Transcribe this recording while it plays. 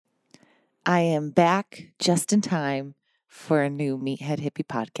I am back just in time for a new Meathead Hippie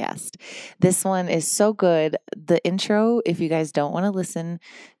podcast. This one is so good. The intro, if you guys don't want to listen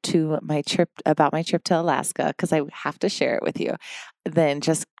to my trip to Alaska, because I have to share it with you, then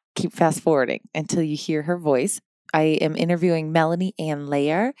just keep fast forwarding until you hear her voice. I am interviewing Melanie Ann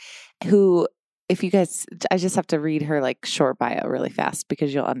Layer, who, if you guys, I just have to read her like short bio really fast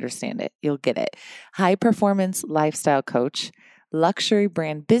because you'll understand it. You'll get it. High performance lifestyle coach, luxury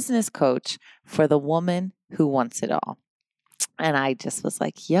brand business coach for the woman who wants it all. And I just was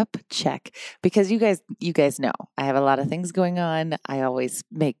like, yep, check. Because you guys know I have a lot of things going on. I always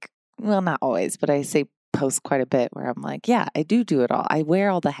well, not always, but I say post quite a bit where I'm like, yeah, I do it all. I wear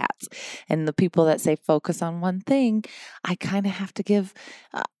all the hats. And the people that say focus on one thing, I kind of have to give,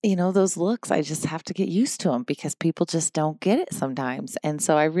 those looks. I just have to get used to them because people just don't get it sometimes. And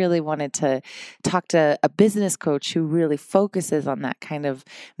so I really wanted to talk to a business coach who really focuses on that kind of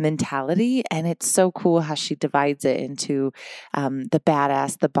mentality. And it's so cool how she divides it into the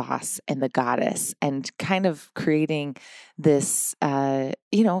badass, the boss, and the goddess, and kind of creating this,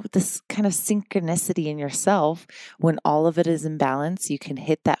 this kind of synchronicity in yourself. When all of it is in balance, you can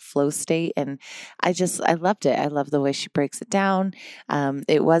hit that flow state. And I loved it. I love the way she breaks it down.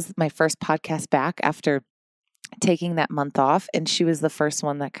 It was my first podcast back after taking that month off. And she was the first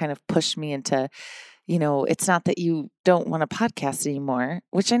one that kind of pushed me into, it's not that you don't want to podcast anymore,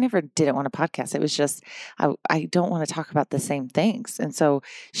 which I never didn't want to podcast. It was just, I don't want to talk about the same things. And so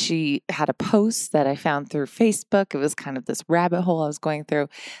she had a post that I found through Facebook. It was kind of this rabbit hole I was going through.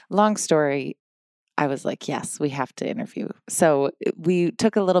 Long story, I was like, yes, we have to interview. So we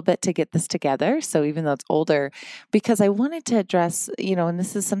took a little bit to get this together. So even though it's older, because I wanted to address, and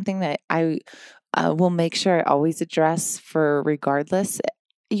this is something that I will make sure I always address for regardless.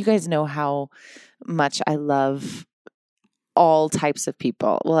 You guys know how much I love all types of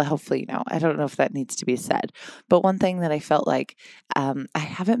people. Well, hopefully, I don't know if that needs to be said. But one thing that I felt like I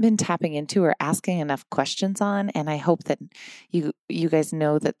haven't been tapping into or asking enough questions on, and I hope that you guys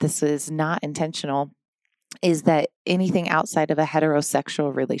know that this is not intentional, is that anything outside of a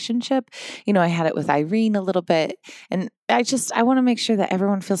heterosexual relationship. I had it with Irene a little bit, and I want to make sure that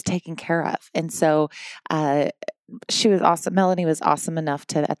everyone feels taken care of. And so, she was awesome. Melanie was awesome enough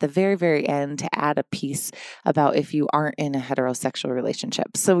to, at the very, very end, to add a piece about if you aren't in a heterosexual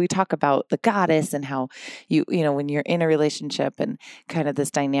relationship. So we talk about the goddess and how when you're in a relationship and kind of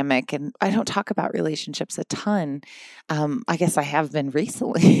this dynamic. And I don't talk about relationships a ton. I guess I have been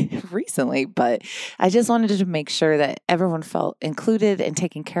recently, but I just wanted to make sure that everyone felt included and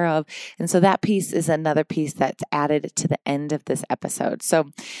taken care of. And so that piece is another piece that's added to the end of this episode.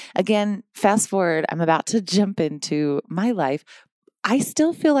 So again, fast forward, I'm about to jump into my life. I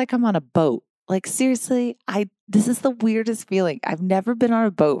still feel like I'm on a boat. Like seriously, this is the weirdest feeling. I've never been on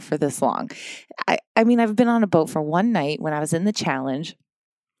a boat for this long. I mean, I've been on a boat for one night when I was in the challenge.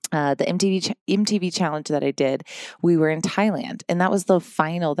 The MTV challenge that I did, we were in Thailand, and that was the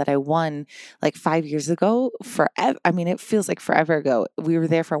final that I won like 5 years ago. Forever. I mean, it feels like forever ago. We were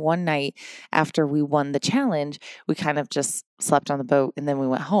there for one night after we won the challenge. We kind of just slept on the boat and then we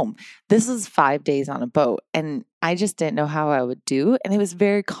went home. This was 5 days on a boat, and I just didn't know how I would do. And it was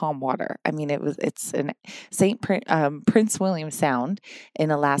very calm water. I mean, it's in Prince William Sound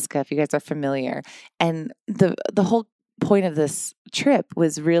in Alaska, if you guys are familiar. And the whole point of this trip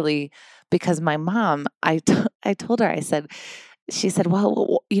was really because my mom, I told her, she said,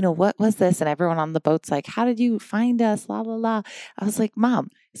 well, what was this? And everyone on the boat's like, how did you find us? La, la, la. I was like,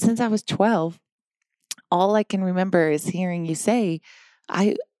 Mom, since I was 12, all I can remember is hearing you say,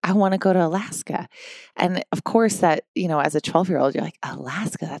 I want to go to Alaska. And of course that, as a 12-year-old, you're like,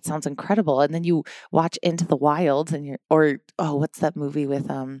 Alaska, that sounds incredible. And then you watch Into the Wild and what's that movie with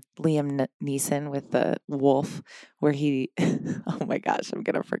Liam Neeson with the wolf where he, oh my gosh, I'm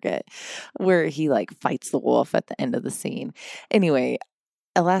going to forget, where he like fights the wolf at the end of the scene. Anyway,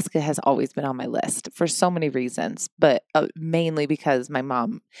 Alaska has always been on my list for so many reasons, but mainly because my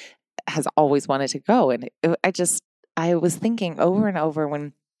mom has always wanted to go. And I was thinking over and over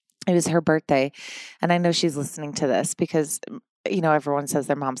when it was her birthday, and I know she's listening to this because, everyone says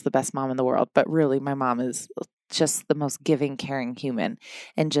their mom's the best mom in the world, but really my mom is just the most giving, caring human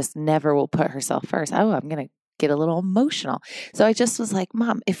and just never will put herself first. Oh, I'm going to get a little emotional. So I just was like,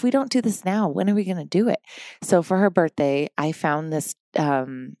 Mom, if we don't do this now, when are we going to do it? So for her birthday, I found this,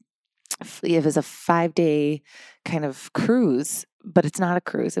 it was a 5-day kind of cruise, but it's not a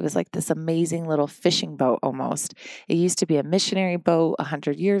cruise. It was like this amazing little fishing boat almost. It used to be a missionary boat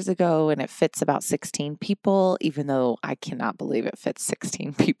 100 years ago, and it fits about 16 people, even though I cannot believe it fits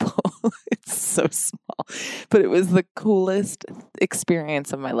 16 people. It's so small, but it was the coolest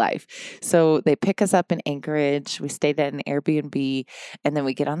experience of my life. So they pick us up in Anchorage. We stayed at an Airbnb, and then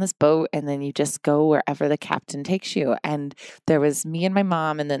we get on this boat, and then you just go wherever the captain takes you. And there was me and my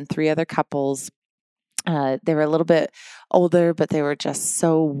mom and then 3 other couples. They were a little bit older, but they were just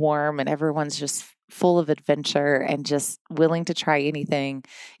so warm, and everyone's just full of adventure and just willing to try anything,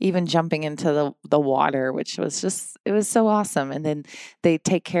 even jumping into the water, which was just, it was so awesome. And then they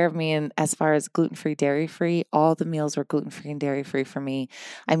take care of me. And as far as gluten-free, dairy-free, all the meals were gluten-free and dairy-free for me.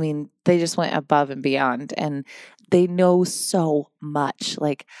 I mean, they just went above and beyond, and they know so much.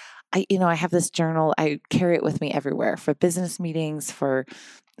 Like, I have this journal. I carry it with me everywhere for business meetings, for,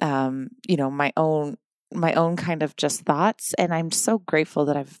 my own kind of just thoughts. And I'm so grateful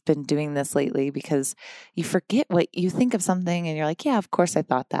that I've been doing this lately, because you forget what you think of something and you're like, yeah, of course I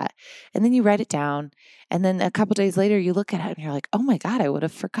thought that. And then you write it down. And then a couple days later you look at it and you're like, oh my God, I would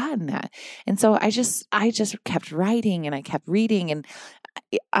have forgotten that. And so I just kept writing and I kept reading, and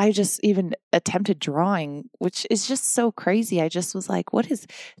I just even attempted drawing, which is just so crazy. I just was like, what is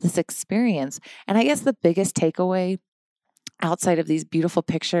this experience? And I guess the biggest takeaway outside of these beautiful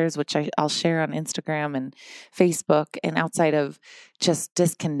pictures, which I'll share on Instagram and Facebook, and outside of just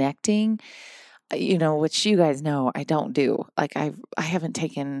disconnecting, which you guys know I don't do. Like I haven't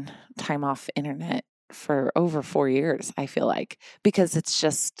taken time off internet for over 4 years, I feel like, because it's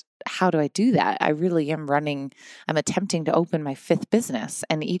just, how do I do that? I really am I'm attempting to open my 5th business,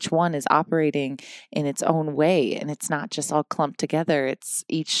 and each one is operating in its own way. And it's not just all clumped together. It's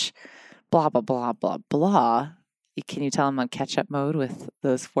each blah, blah, blah, blah, blah. Can you tell I'm on catch-up mode with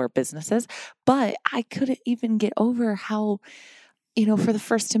those 4 businesses? But I couldn't even get over how, for the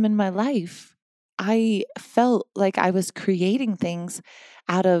first time in my life, I felt like I was creating things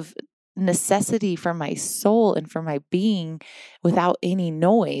out of necessity for my soul and for my being, without any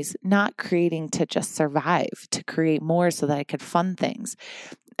noise, not creating to just survive, to create more so that I could fund things.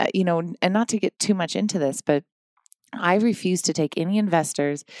 And not to get too much into this, but I refuse to take any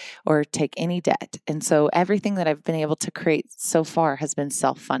investors or take any debt. And so everything that I've been able to create so far has been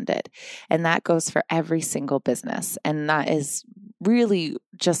self-funded. And that goes for every single business. And that is really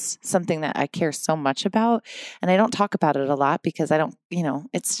just something that I care so much about. And I don't talk about it a lot because I don't,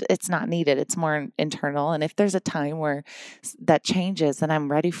 it's not needed. It's more internal. And if there's a time where that changes, then I'm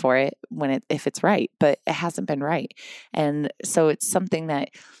ready for it if it's right, but it hasn't been right. And so it's something that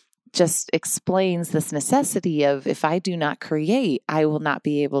just explains this necessity of, if I do not create, I will not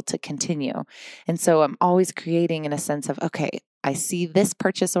be able to continue. And so I'm always creating in a sense of, okay, I see this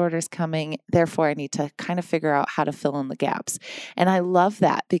purchase orders coming, therefore I need to kind of figure out how to fill in the gaps. And I love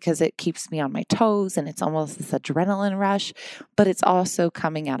that because it keeps me on my toes, and it's almost this adrenaline rush, but it's also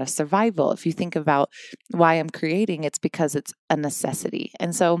coming out of survival. If you think about why I'm creating, it's because it's a necessity.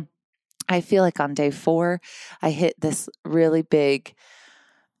 And so I feel like on day 4, I hit this really big,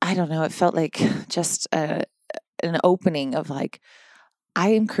 I don't know, it felt like just an opening of like, I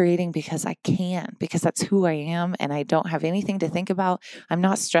am creating because I can, because that's who I am, and I don't have anything to think about. I'm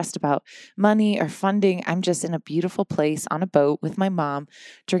not stressed about money or funding. I'm just in a beautiful place on a boat with my mom,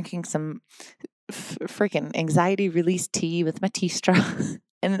 drinking some freaking anxiety release tea with my tea straw.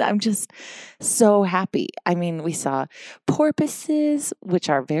 And I'm just so happy. I mean, we saw porpoises, which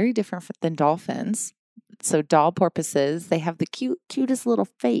are very different than dolphins. So doll porpoises, they have the cutest little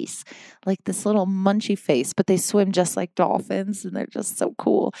face, like this little munchy face, but they swim just like dolphins, and they're just so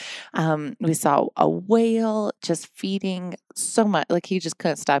cool. We saw a whale just feeding so much, like he just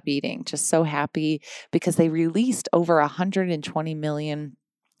couldn't stop eating, just so happy because they released over 120 million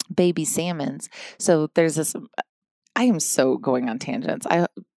baby salmons. So there's this, I am so going on tangents.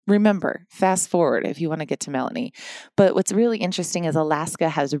 Remember, fast forward if you want to get to Melanie. But what's really interesting is Alaska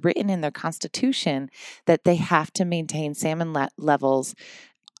has written in their constitution that they have to maintain salmon levels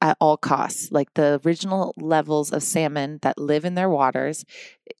at all costs. Like the original levels of salmon that live in their waters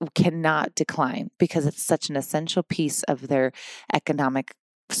cannot decline because it's such an essential piece of their economic.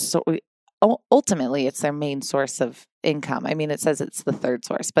 So ultimately, it's their main source of income. I mean, it says it's the 3rd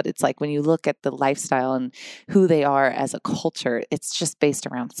source, but it's like when you look at the lifestyle and who they are as a culture, it's just based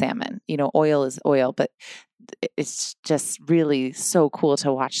around salmon. Oil is oil, but it's just really so cool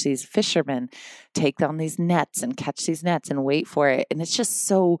to watch these fishermen take on these nets and catch these nets and wait for it. And it's just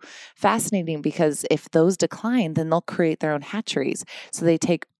so fascinating because if those decline, then they'll create their own hatcheries. So they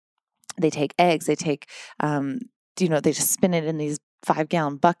take eggs, they take, they just spin it in these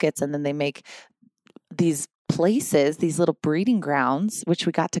 5-gallon buckets, and then they make these places, these little breeding grounds, which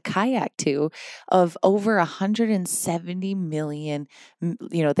we got to kayak to, of over 170 million.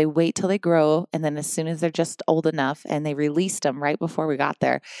 They wait till they grow, and then as soon as they're just old enough, and they released them right before we got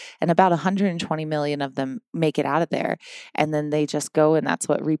there, and about 120 million of them make it out of there, and then they just go, and that's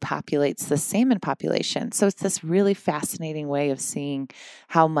what repopulates the salmon population. So it's this really fascinating way of seeing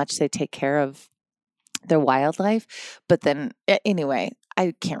how much they take care of their wildlife. But then anyway,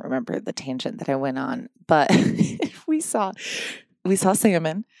 I can't remember the tangent that I went on, but we saw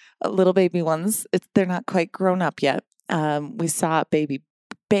salmon, little baby ones. They're not quite grown up yet. We saw a baby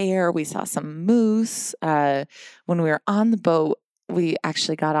bear. We saw some moose. When we were on the boat, we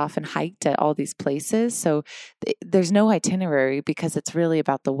actually got off and hiked at all these places. So there's no itinerary because it's really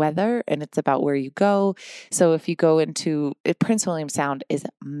about the weather and it's about where you go. So if you go into Prince William Sound is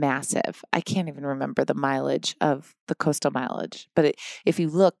massive. I can't even remember the mileage of the coastal mileage, but if you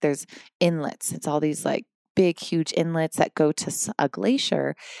look, there's inlets. It's all these like big, huge inlets that go to a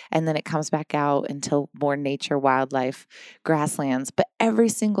glacier, and then it comes back out into more nature, wildlife, grasslands. But every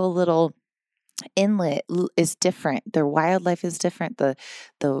single little inlet is different. Their wildlife is different. The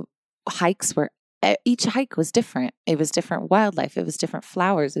hikes were, each hike was different. It was different wildlife. It was different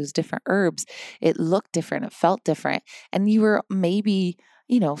flowers. It was different herbs. It looked different. It felt different. And you were maybe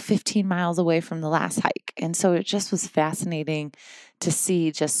 15 miles away from the last hike. And so it just was fascinating to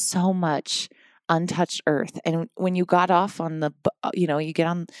see just so much untouched earth. And when you got off on you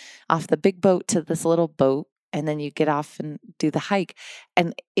get off the big boat to this little boat, and then you get off and do the hike.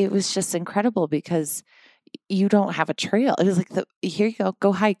 And it was just incredible because you don't have a trail. It was like, here you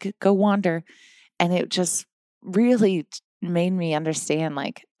go hike, go wander. And it just really made me understand,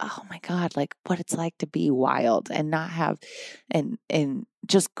 like, oh my God, like what it's like to be wild and not have, and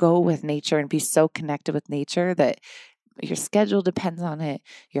just go with nature and be so connected with nature that your schedule depends on it,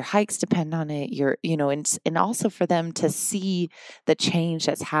 your hikes depend on it, and also for them to see the change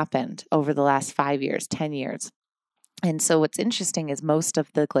that's happened over the last 5 years, 10 years. And so what's interesting is most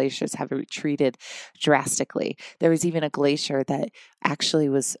of the glaciers have retreated drastically. There was even a glacier that actually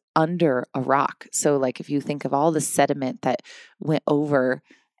was under a rock. So like if you think of all the sediment that went over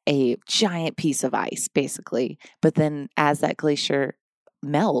a giant piece of ice, basically, but then as that glacier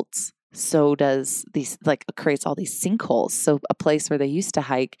melts, so does creates all these sinkholes. So a place where they used to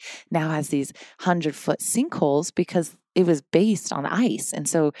hike now has these 100-foot sinkholes because it was based on ice. And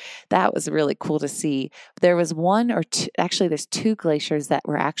so that was really cool to see. There was one or two, actually there's two glaciers that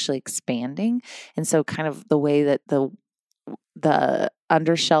were actually expanding. And so kind of the way that the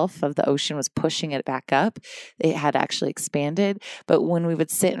undershelf of the ocean was pushing it back up, it had actually expanded. But when we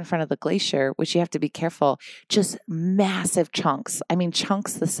would sit in front of the glacier, which you have to be careful, just massive chunks. I mean,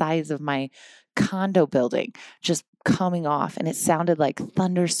 chunks the size of my condo building just coming off. And it sounded like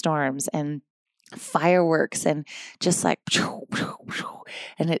thunderstorms and fireworks and just like,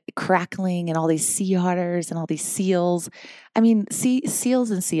 and it crackling and all these sea otters and all these seals. I mean,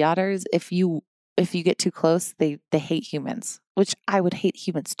 seals and sea otters, if you get too close, they hate humans, which I would hate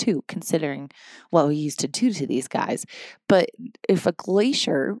humans too, considering what we used to do to these guys. But if a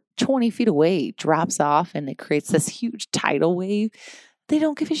glacier 20 feet away drops off and it creates this huge tidal wave, they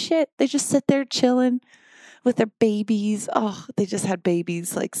don't give a shit. They just sit there chilling with their babies. Oh, they just had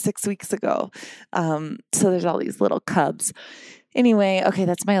babies like 6 weeks ago. So there's all these little cubs. Anyway, okay,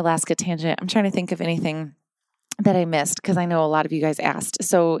 that's my Alaska tangent. I'm trying to think of anything that I missed because I know a lot of you guys asked.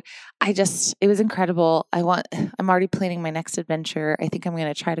 So it was incredible. I'm already planning my next adventure. I think I'm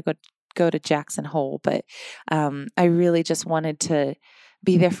going to try to go to Jackson Hole, but I really just wanted to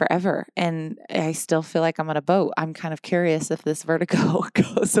be there forever. And I still feel like I'm on a boat. I'm kind of curious if this vertigo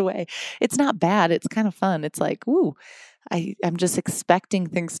goes away. It's not bad. It's kind of fun. It's like, woo, I'm just expecting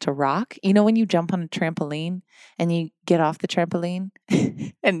things to rock. You know, when you jump on a trampoline and you get off the trampoline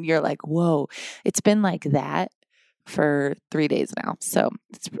and you're like, whoa, it's been like that for 3 days now. So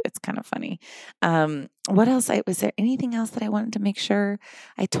it's kind of funny. What else? Was there anything else that I wanted to make sure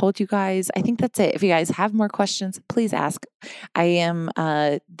I told you guys? I think that's it. If you guys have more questions, please ask. I am,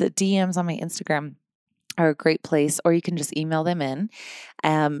 the DMs on my Instagram are a great place, or you can just email them in.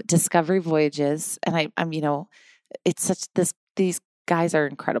 Discovery Voyages. And I'm, it's these guys are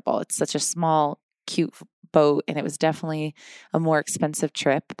incredible. It's such a small, cute boat. And it was definitely a more expensive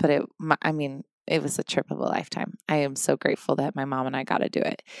trip, but it was a trip of a lifetime. I am so grateful that my mom and I got to do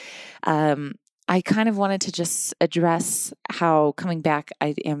it. I kind of wanted to just address how coming back,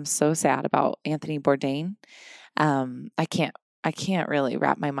 I am so sad about Anthony Bourdain. I can't really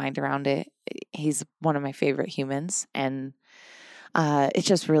wrap my mind around it. He's one of my favorite humans, and it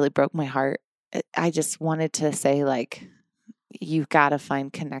just really broke my heart. I just wanted to say, like, you've got to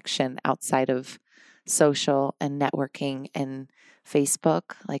find connection outside of social and networking and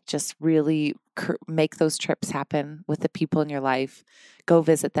Facebook. Like, just really make those trips happen with the people in your life. Go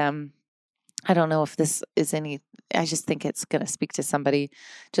visit them. I don't know if this is I just think it's going to speak to somebody.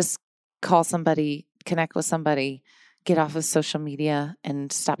 Just call somebody, connect with somebody, get off of social media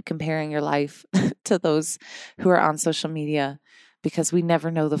and stop comparing your life to those who are on social media, because we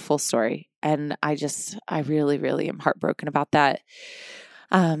never know the full story. And I really, really am heartbroken about that.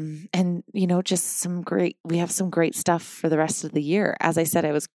 And just we have some great stuff for the rest of the year. As I said,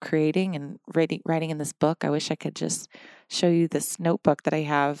 I was creating and writing in this book. I wish I could just show you this notebook that I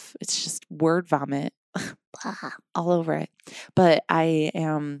have. It's just word vomit all over it. But I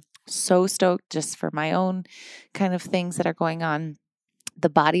am so stoked just for my own kind of things that are going on.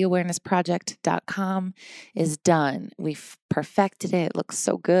 TheBodyAwarenessProject.com is done. We've perfected it. It looks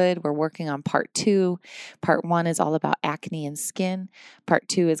so good. We're working on part 2. Part 1 is all about acne and skin. Part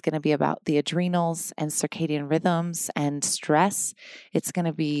 2 is going to be about the adrenals and circadian rhythms and stress. It's going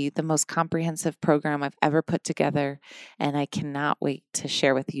to be the most comprehensive program I've ever put together, and I cannot wait to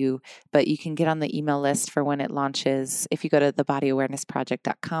share with you. But you can get on the email list for when it launches. If you go to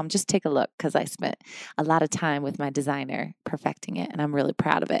TheBodyAwarenessProject.com, just take a look, because I spent a lot of time with my designer perfecting it, and I'm really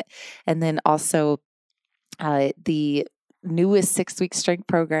proud of it. And then also the newest 6-week strength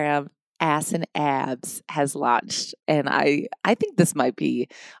program, Ass and Abs, has launched. And I think this might be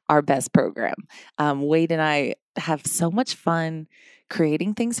our best program. Wade and I have so much fun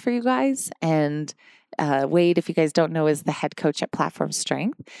creating things for you guys. And Wade, if you guys don't know, is the head coach at Platform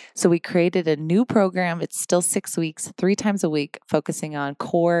Strength. So we created a new program. It's still 6 weeks, 3 times a week, focusing on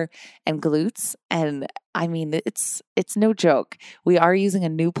core and glutes. And I mean, it's no joke. We are using a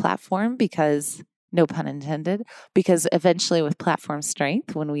new platform because, no pun intended, because eventually with Platform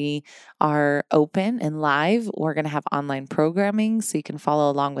Strength, when we are open and live, we're going to have online programming so you can follow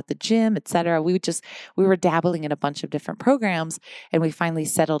along with the gym, etc. We were dabbling in a bunch of different programs, and we finally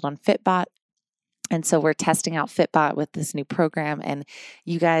settled on Fitbot. And so we're testing out Fitbot with this new program, and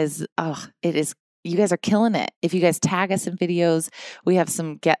you guys, you guys are killing it. If you guys tag us in videos, we have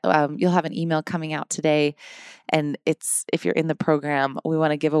you'll have an email coming out today. And if you're in the program, we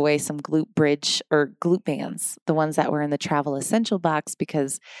want to give away some glute bridge or glute bands, the ones that were in the travel essential box,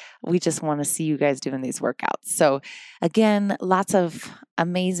 because we just want to see you guys doing these workouts. So again, lots of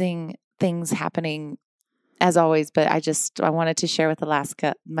amazing things happening as always, but I wanted to share with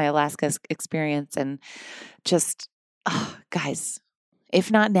my Alaska experience, and just, guys,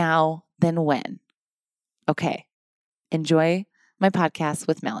 if not now, then when? Okay. Enjoy my podcast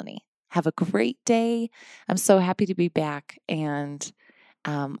with Melanie. Have a great day. I'm so happy to be back, and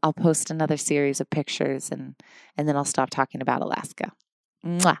I'll post another series of pictures, and then I'll stop talking about Alaska.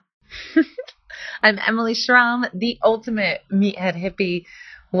 Mwah. I'm Emily Schramm, the ultimate meathead hippie.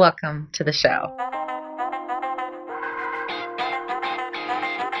 Welcome to the show.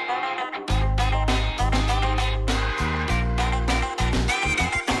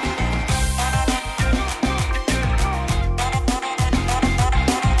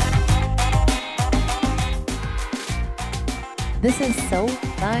 This is so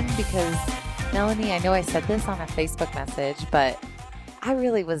fun because, Melanie, I know I said this on a Facebook message, but I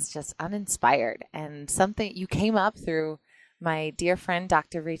really was just uninspired. And something you came up through my dear friend,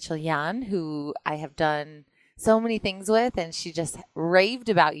 Dr. Rachel Yan, who I have done so many things with, and she just raved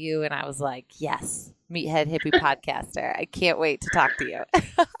about you. And I was like, yes, meathead hippie podcaster. I can't wait to talk to you.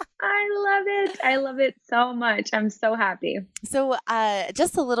 I love it. I love it so much. I'm so happy. So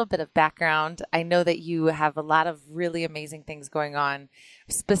just a little bit of background. I know that you have a lot of really amazing things going on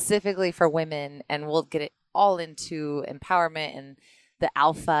specifically for women, and we'll get it all into empowerment and the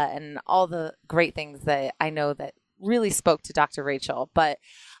alpha and all the great things that I know that really spoke to Dr. Rachel. But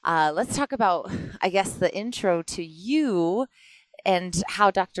let's talk about, I guess, the intro to you and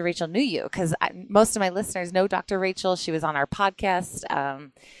how Dr. Rachel knew you, because most of my listeners know Dr. Rachel. She was on our podcast.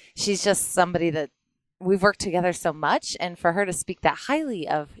 She's just somebody that we've worked together so much, and for her to speak that highly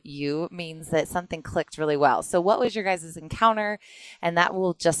of you means that something clicked really well. So what was your guys' encounter? And that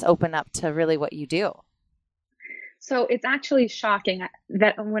will just open up to really what you do. So it's actually shocking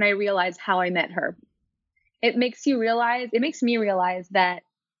that when I realized how I met her, it makes me realize that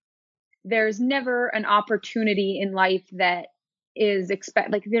there's never an opportunity in life that is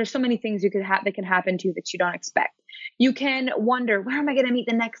like there's so many things that can happen to you that you don't expect. You can wonder, where am I going to meet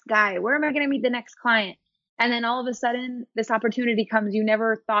the next guy? Where am I going to meet the next client? And then all of a sudden this opportunity comes you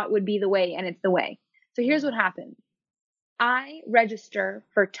never thought would be the way, and it's the way. So here's what happened. I register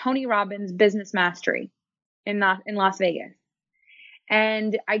for Tony Robbins Business Mastery in Las Vegas.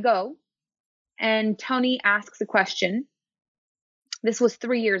 And I go, and Tony asks a question. This was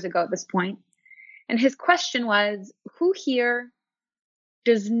 3 years ago at this point. And his question was, who here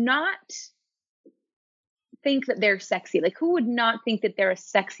does not think that they're sexy? Like, who would not think that they're a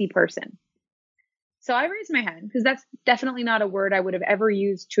sexy person? So I raised my hand because that's definitely not a word I would have ever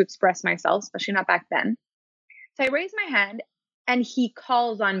used to express myself, especially not back then. So I raised my hand and he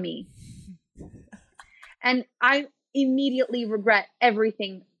calls on me. And I immediately regret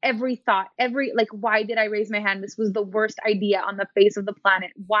everything, every thought, why did I raise my hand? This was the worst idea on the face of the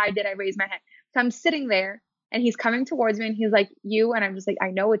planet. Why did I raise my hand? So I'm sitting there and he's coming towards me and he's like, you, and I'm just like,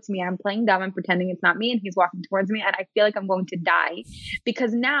 I know it's me. I'm playing dumb. I'm pretending it's not me. And he's walking towards me and I feel like I'm going to die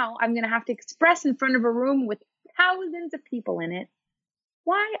because now I'm going to have to express in front of a room with thousands of people in it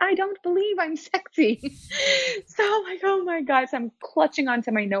why I don't believe I'm sexy. So I'm like, oh my God. So I'm clutching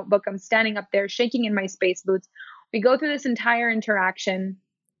onto my notebook. I'm standing up there, shaking in my space boots. We go through this entire interaction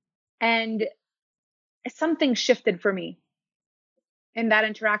and something shifted for me in that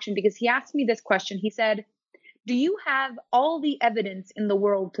interaction because he asked me this question. He said, do you have all the evidence in the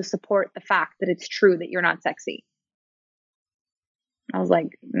world to support the fact that it's true that you're not sexy? I was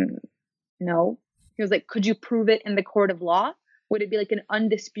like, no. He was like, could you prove it in the court of law? Would it be like an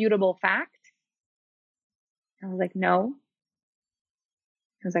undisputable fact? I was like, no.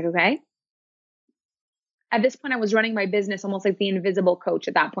 I was like, okay. At this point, I was running my business almost like the invisible coach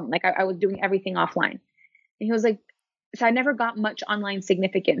at that point. Like I was doing everything offline. And he was like, so I never got much online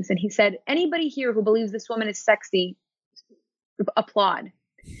significance. And he said, anybody here who believes this woman is sexy, applaud.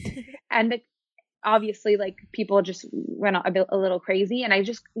 And obviously, like, people just went a little crazy. And I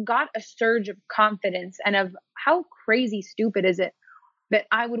just got a surge of confidence and of how crazy stupid is it that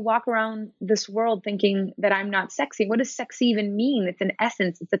I would walk around this world thinking that I'm not sexy. What does sexy even mean? It's an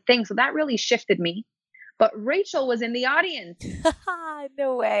essence. It's a thing. So that really shifted me. But Rachel was in the audience.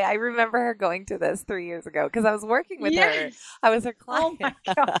 No way. I remember her going to this 3 years ago because I was working with her. I was her client. Oh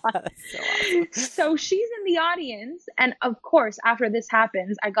my God. So awesome. So she's in the audience. And of course, after this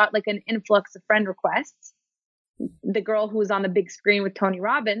happens, I got like an influx of friend requests. The girl who was on the big screen with Tony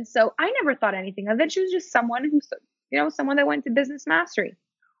Robbins. So I never thought anything of it. She was just someone who, someone that went to Business Mastery.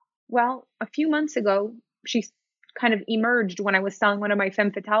 Well, a few months ago, she kind of emerged when I was selling one of my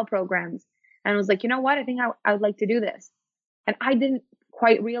Femme Fatale programs. And I was like, you know what? I think I would like to do this. And I didn't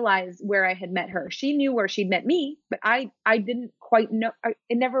quite realize where I had met her. She knew where she'd met me, but I didn't quite know.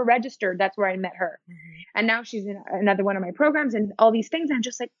 It never registered. That's where I met her. Mm-hmm. And now she's in another one of my programs and all these things. And I'm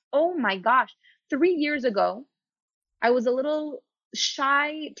just like, oh my gosh. 3 years ago, I was a little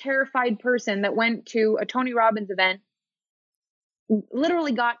shy, terrified person that went to a Tony Robbins event,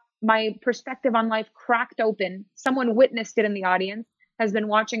 literally got my perspective on life cracked open. Someone witnessed it in the audience, has been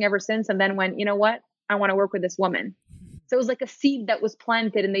watching ever since, and then went, you know what? I want to work with this woman. So it was like a seed that was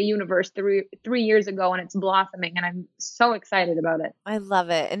planted in the universe 3 years ago, and it's blossoming, and I'm so excited about it. I love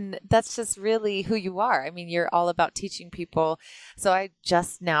it. And that's just really who you are. I mean, you're all about teaching people. So I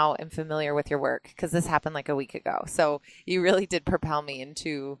just now am familiar with your work because this happened like a week ago. So you really did propel me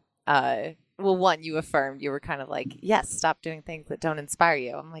into well, one, you affirmed, you were kind of like, yes, stop doing things that don't inspire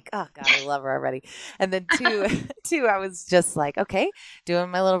you. I'm like, oh God, I love her already. And then two, I was just like, okay,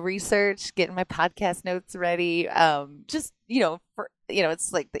 doing my little research, getting my podcast notes ready. Just,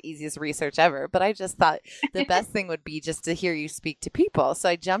 it's like the easiest research ever, but I just thought the best thing would be just to hear you speak to people. So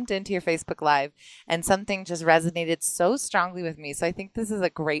I jumped into your Facebook Live and something just resonated so strongly with me. So I think this is a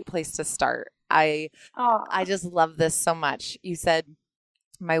great place to start. I just love this so much. You said,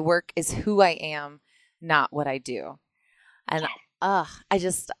 my work is who I am, not what I do. And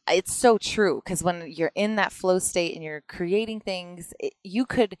it's so true. Because when you're in that flow state and you're creating things,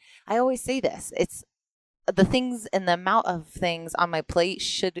 I always say this, it's the things and the amount of things on my plate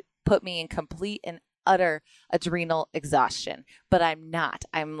should put me in complete and utter adrenal exhaustion. But I'm not.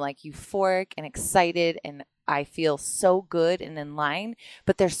 I'm like euphoric and excited and I feel so good and in line,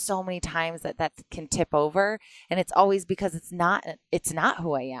 but there's so many times that can tip over, and it's always because it's not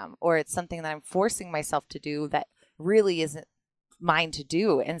who I am, or it's something that I'm forcing myself to do that really isn't mine to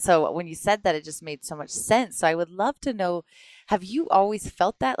do. And so when you said that, it just made so much sense. So I would love to know, have you always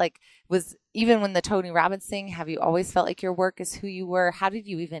felt that? Like, even when the Tony Robbins thing, have you always felt like your work is who you were? How did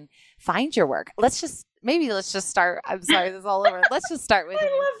you even find your work? Let's just start. I'm sorry, this is all over. Let's just start with I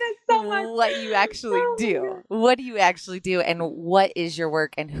love that so much. What you actually do. What do you actually do? And what is your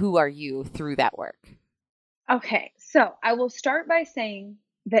work? And who are you through that work? Okay. So I will start by saying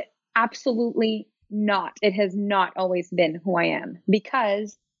that absolutely not. It has not always been who I am,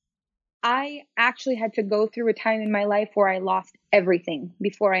 because I actually had to go through a time in my life where I lost everything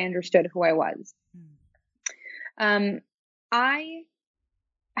before I understood who I was. I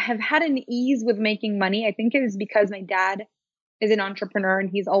have had an ease with making money. I think it is because my dad is an entrepreneur and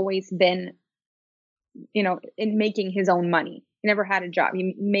he's always been in making his own money. He never had a job.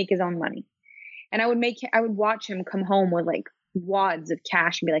 He make his own money. And I would watch him come home with like wads of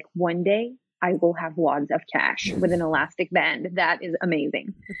cash and be like, one day I will have wads of cash with an elastic band. That is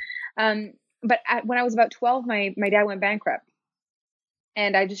amazing. But when I was about 12, my dad went bankrupt.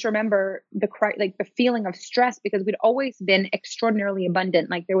 And I just remember the feeling of stress because we'd always been extraordinarily abundant.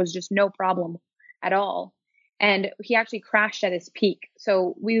 Like there was just no problem at all. And he actually crashed at his peak.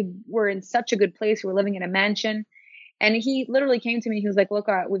 So we were in such a good place. We were living in a mansion. And he literally came to me. He was like, look,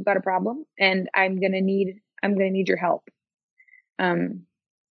 we've got a problem and I'm going to need your help. And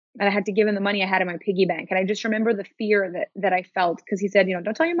I had to give him the money I had in my piggy bank. And I just remember the fear that I felt because he said,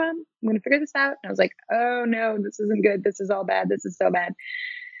 don't tell your mom. I'm going to figure this out. And I was like, oh no, this isn't good. This is all bad. This is so bad.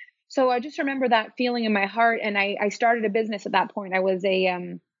 So I just remember that feeling in my heart. And I started a business at that point. I was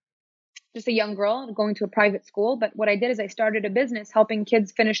just a young girl going to a private school. But what I did is I started a business helping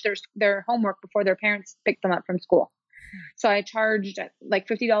kids finish their homework before their parents picked them up from school. So I charged like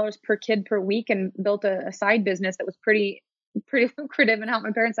 $50 per kid per week and built a side business that was pretty lucrative and helped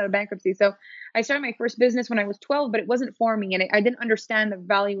my parents out of bankruptcy. So I started my first business when I was 12, but it wasn't for me. And I didn't understand the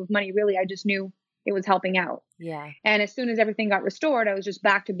value of money, really. I just knew it was helping out. Yeah. And as soon as everything got restored, I was just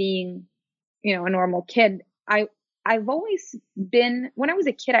back to being, a normal kid. I've always been, when I was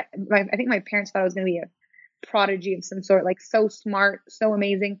a kid, I think my parents thought I was going to be a prodigy of some sort, like so smart, so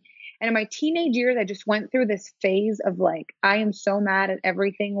amazing. And in my teenage years, I just went through this phase of like, I am so mad at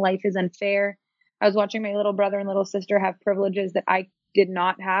everything. Life is unfair. I was watching my little brother and little sister have privileges that I did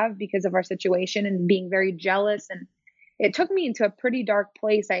not have because of our situation and being very jealous. And it took me into a pretty dark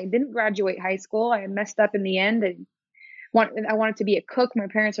place. I didn't graduate high school. I messed up in the end. I wanted to be a cook. My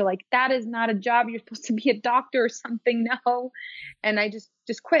parents are like, that is not a job. You're supposed to be a doctor or something. No. And I just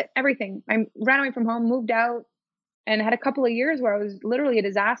quit everything. I ran away from home, moved out, and had a couple of years where I was literally a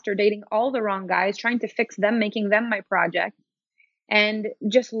disaster, dating all the wrong guys, trying to fix them, making them my project. And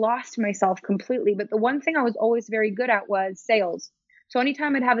just lost myself completely. But the one thing I was always very good at was sales. So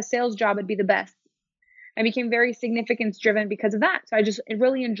anytime I'd have a sales job, it'd be the best. I became very significance driven because of that. So I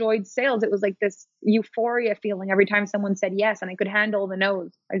really enjoyed sales. It was like this euphoria feeling every time someone said yes, and I could handle the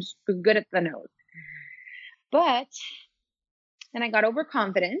no's. I just was good at the no's. But then I got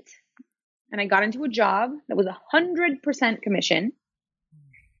overconfident and I got into a job that was 100% commission.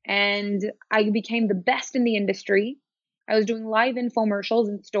 And I became the best in the industry. I was doing live infomercials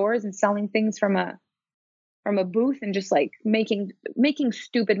in stores and selling things from a booth and just like making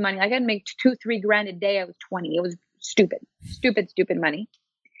stupid money. Like I'd make $2-3 a day. I was 20. It was stupid money.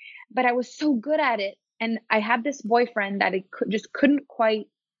 But I was so good at it. And I had this boyfriend that I just couldn't quite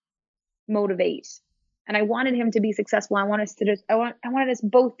motivate. And I wanted him to be successful. I wanted us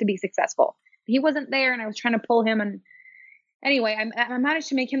both to be successful. He wasn't there and I was trying to pull him. And anyway, I managed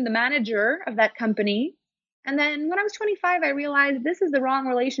to make him the manager of that company. And then when I was 25, I realized this is the wrong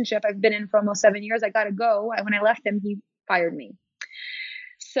relationship I've been in for almost 7 years. I got to go. When I left him, he fired me.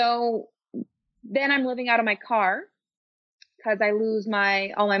 So then I'm living out of my car because I lose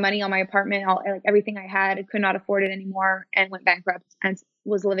all my money on my apartment, everything I had. I could not afford it anymore and went bankrupt and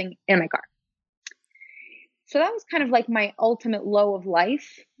was living in my car. So that was kind of like my ultimate low of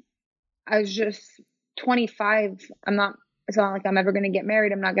life. I was just 25. It's not like I'm ever going to get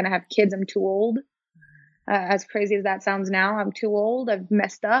married. I'm not going to have kids. I'm too old. As crazy as that sounds now, I'm too old. I've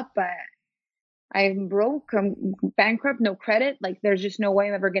messed up. I'm broke. I'm bankrupt. No credit. Like there's just no way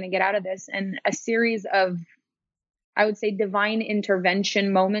I'm ever going to get out of this. And a series of, I would say, divine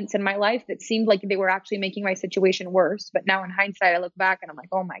intervention moments in my life that seemed like they were actually making my situation worse. But now in hindsight, I look back and I'm like,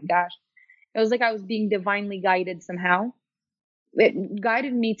 oh my gosh, it was like I was being divinely guided somehow. It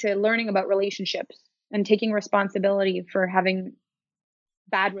guided me to learning about relationships and taking responsibility for having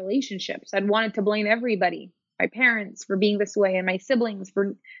bad relationships. I'd wanted to blame everybody, my parents for being this way and my siblings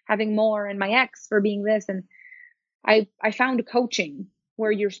for having more and my ex for being this. And I found coaching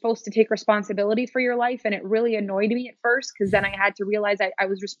where you're supposed to take responsibility for your life. And it really annoyed me at first because then I had to realize I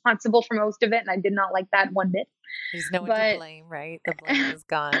was responsible for most of it. And I did not like that one bit. There's no one to blame, right? The blame is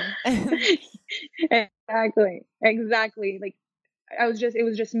gone. Exactly. Like it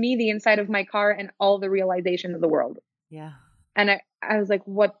was just me, the inside of my car and all the realization of the world. Yeah. And I was like,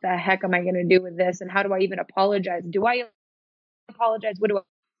 what the heck am I going to do with this? And how do I even apologize? Do I apologize? I don't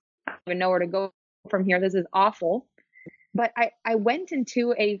even know where to go from here. This is awful. But I went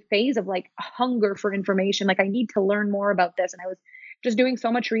into a phase of like hunger for information. Like I need to learn more about this. And I was just doing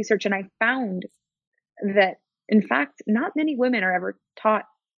so much research. And I found that, in fact, not many women are ever taught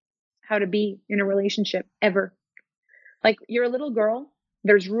how to be in a relationship ever. Like you're a little girl.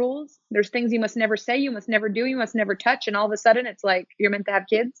 There's rules. There's things you must never say. You must never do. You must never touch. And all of a sudden it's like you're meant to have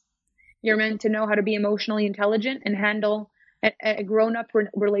kids. You're meant to know how to be emotionally intelligent and handle a grown-up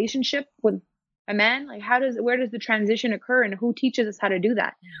relationship with a man. Like, where does the transition occur, and who teaches us how to do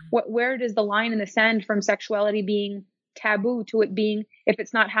that? Where does the line in the sand from sexuality being taboo to it being, if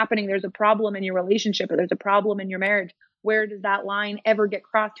it's not happening, there's a problem in your relationship or there's a problem in your marriage? Where does that line ever get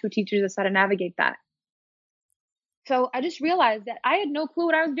crossed? Who teaches us how to navigate that? So I just realized that I had no clue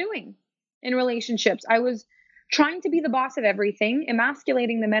what I was doing in relationships. I was trying to be the boss of everything,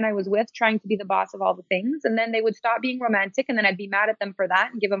 emasculating the men I was with, trying to be the boss of all the things. And then they would stop being romantic, and then I'd be mad at them for that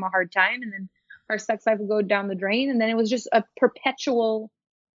and give them a hard time. And then our sex life would go down the drain. And then it was just a perpetual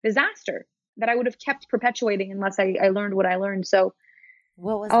disaster that I would have kept perpetuating unless I learned what I learned. So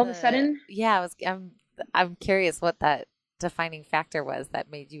What was all of a sudden, I'm curious what that defining factor was that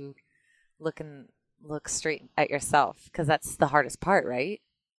made you look straight at yourself, because that's the hardest part, right?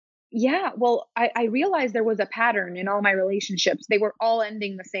 yeah, well, I realized there was a pattern in all my relationships. They were all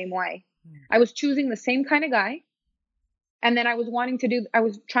ending the same way. I was choosing the same kind of guy. And then I was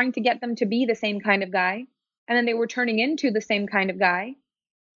trying to get them to be the same kind of guy. And then they were turning into the same kind of guy.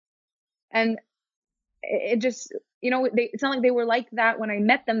 And it just, it's not like they were like that when I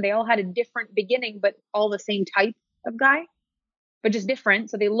met them. They all had a different beginning, but all the same type of guy, but just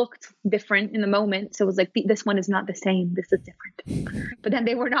different. So they looked different in the moment. So it was like, this one is not the same. This is different. But then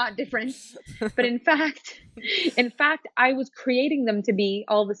they were not different. But in fact, I was creating them to be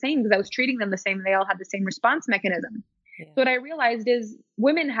all the same because I was treating them the same. And they all had the same response mechanism. Yeah. So what I realized is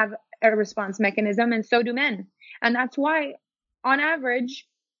women have a response mechanism, and so do men. And that's why, on average,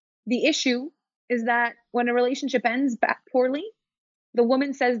 the issue is that when a relationship ends poorly, the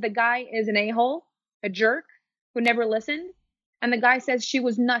woman says the guy is an a-hole, a jerk who never listened. And the guy says she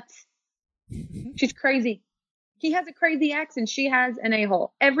was nuts. She's crazy. He has a crazy ex and she has an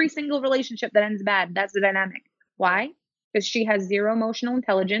a-hole. Every single relationship that ends bad, that's the dynamic. Why? Because she has zero emotional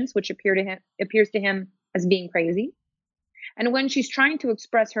intelligence, which appears to him as being crazy. And when she's trying to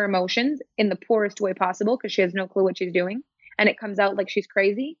express her emotions in the poorest way possible, because she has no clue what she's doing, and it comes out like she's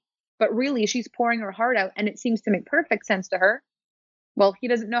crazy, but really she's pouring her heart out and it seems to make perfect sense to her. Well, he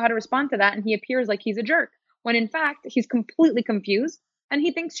doesn't know how to respond to that, and he appears like he's a jerk, when in fact he's completely confused and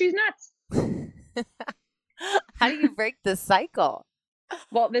he thinks she's nuts. How do you break this cycle?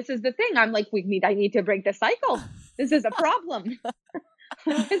 Well, this is the thing. I'm like, I need to break the cycle. This is a problem.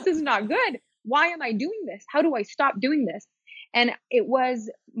 This is not good. Why am I doing this? How do I stop doing this? And it was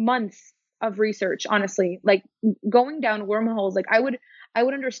months of research, honestly, like going down wormholes. Like I would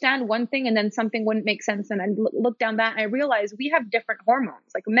understand one thing and then something wouldn't make sense. And I'd look down that and I realized we have different hormones.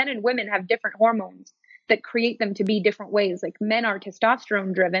 Like men and women have different hormones that create them to be different ways. Like men are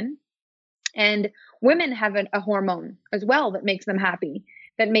testosterone driven, and women have a hormone as well that makes them happy,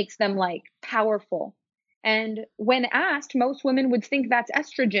 that makes them like powerful. And when asked, most women would think that's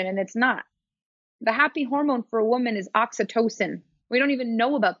estrogen, and it's not. The happy hormone for a woman is oxytocin. We don't even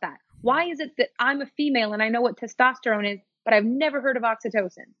know about that. Why is it that I'm a female and I know what testosterone is, but I've never heard of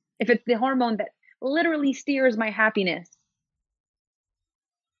oxytocin? If it's the hormone that literally steers my happiness.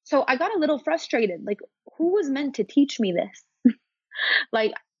 So I got a little frustrated. Like, who was meant to teach me this?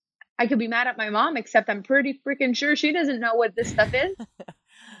 Like, I could be mad at my mom, except I'm pretty freaking sure she doesn't know what this stuff is.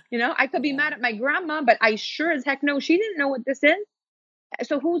 I could be mad at my grandma, but I sure as heck know she didn't know what this is.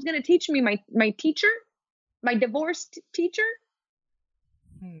 So who's going to teach me? My teacher, my divorced teacher,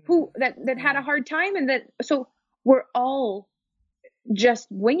 who that had a hard time, and so we're all just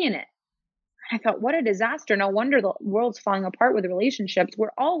winging it. I thought, what a disaster. No wonder the world's falling apart with relationships.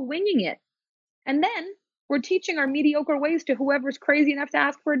 We're all winging it. And then we're teaching our mediocre ways to whoever's crazy enough to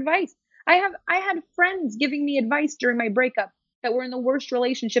ask for advice. I had friends giving me advice during my breakup that were in the worst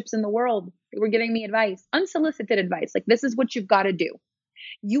relationships in the world. They were giving me advice, unsolicited advice. Like, this is what you've got to do.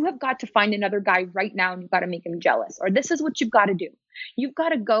 You have got to find another guy right now and you've got to make him jealous. Or this is what you've got to do. You've got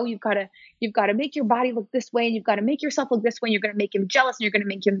to go. You've got to make your body look this way, and you've got to make yourself look this way. And you're going to make him jealous and you're going to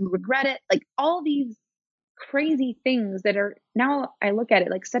make him regret it. Like all these crazy things that are, now I look at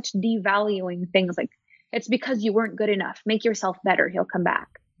it like such devaluing things. Like, it's because you weren't good enough. Make yourself better. He'll come back.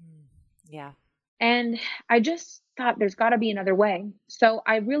 Yeah. And I just thought there's got to be another way. So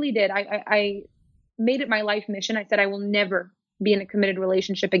I really did. I made it my life mission. I said, I will never be in a committed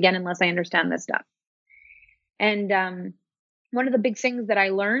relationship again unless I understand this stuff. And one of the big things that I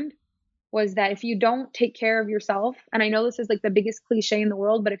learned was that if you don't take care of yourself, and I know this is like the biggest cliche in the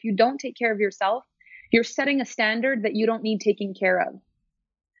world, but if you don't take care of yourself, you're setting a standard that you don't need taking care of.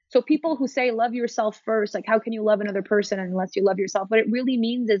 So people who say, love yourself first, like how can you love another person unless you love yourself? What it really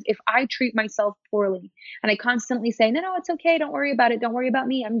means is if I treat myself poorly and I constantly say, no, it's okay. Don't worry about it. Don't worry about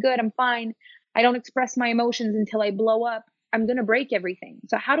me. I'm good. I'm fine. I don't express my emotions until I blow up. I'm going to break everything.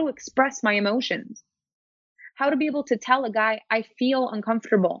 So how to express my emotions, how to be able to tell a guy, I feel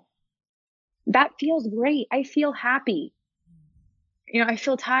uncomfortable. That feels great. I feel happy. I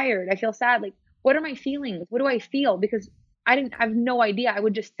feel tired. I feel sad. Like, what are my feelings? What do I feel? Because I have no idea. I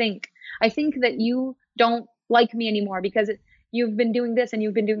would just think. I think that you don't like me anymore because you've been doing this and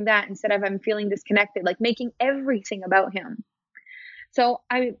you've been doing that, instead of I'm feeling disconnected, like making everything about him. So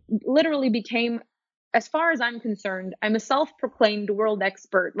I literally became, as far as I'm concerned, I'm a self-proclaimed world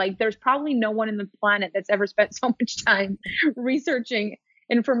expert. Like, there's probably no one in the planet that's ever spent so much time researching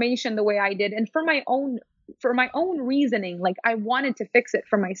information the way I did. And for my own reasoning, like, I wanted to fix it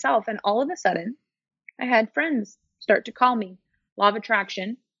for myself. And all of a sudden, I had friends start to call me, law of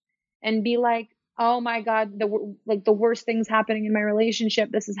attraction, and be like, oh my God, the worst things happening in my relationship.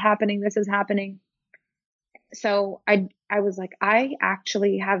 This is happening. This is happening. So I was like, I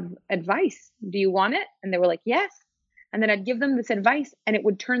actually have advice. Do you want it? And they were like, yes. And then I'd give them this advice and it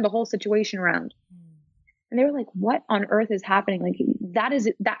would turn the whole situation around. And they were like, what on earth is happening? Like, that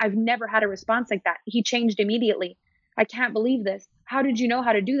I've never had a response like that. He changed immediately. I can't believe this. How did you know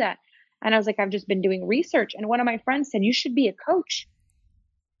how to do that? And I was like, I've just been doing research. And one of my friends said, you should be a coach.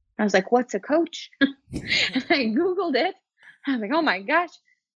 I was like, what's a coach? And I Googled it. I was like, oh my gosh,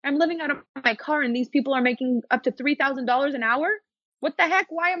 I'm living out of my car and these people are making up to $3,000 an hour. What the heck?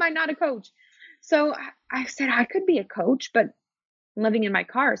 Why am I not a coach? So I said, I could be a coach, but I'm living in my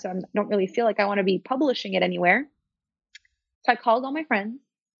car. So I don't really feel like I want to be publishing it anywhere. So I called all my friends,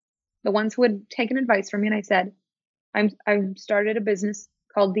 the ones who had taken advice from me. And I said, I've started a business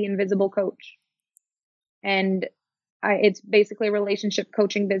called The Invisible Coach. And it's basically a relationship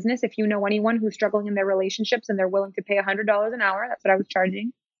coaching business. If you know anyone who's struggling in their relationships and they're willing to pay $100 an hour, that's what I was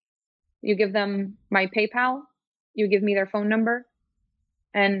charging. You give them my PayPal, you give me their phone number,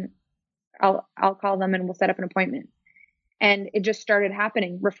 and I'll call them and we'll set up an appointment. And it just started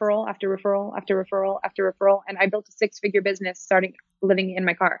happening, referral after referral after referral after referral. And I built a 6-figure business starting living in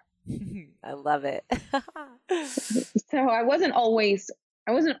my car. I love it. So I wasn't always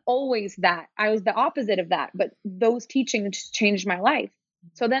that. I was the opposite of that, but those teachings changed my life.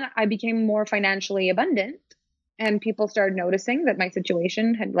 So then I became more financially abundant and people started noticing that my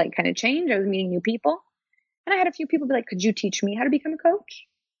situation had like kind of changed. I was meeting new people and I had a few people be like, could you teach me how to become a coach?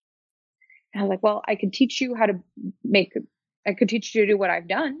 And I was like, well, I could teach you to do what I've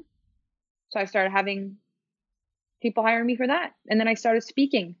done. So I started having people hire me for that. And then I started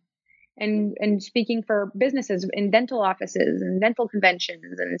speaking and speaking for businesses in dental offices and dental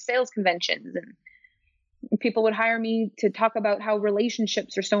conventions and sales conventions. And people would hire me to talk about how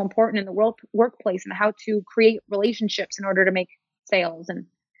relationships are so important in the workplace and how to create relationships in order to make sales. And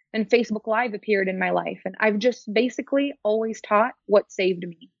then Facebook Live appeared in my life. And I've just basically always taught what saved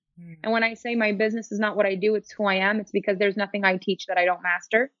me. And when I say my business is not what I do, it's who I am. It's because there's nothing I teach that I don't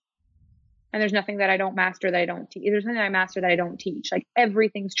master. And there's nothing that I don't master that I don't teach. There's nothing I master that I don't teach. Like,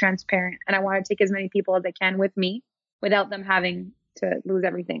 everything's transparent. And I want to take as many people as I can with me without them having to lose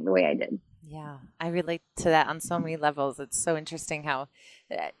everything the way I did. Yeah, I relate to that on so many levels. It's so interesting how,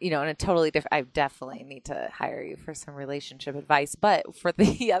 in a totally different, I definitely need to hire you for some relationship advice. But for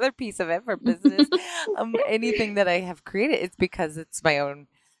the other piece of it, for business, anything that I have created, it's because it's my own,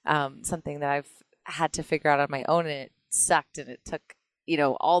 something that I've had to figure out on my own, and it sucked, and it took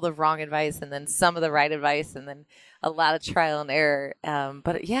all the wrong advice and then some of the right advice and then a lot of trial and error.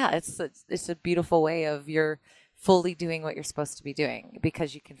 But yeah, it's a beautiful way of you're fully doing what you're supposed to be doing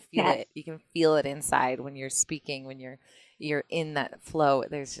because you can feel it. You can feel it inside when you're speaking, when you're in that flow.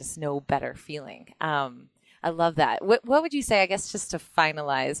 There's just no better feeling. I love that. What would you say, I guess, just to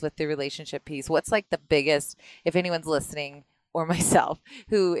finalize with the relationship piece, what's like the biggest, if anyone's listening or myself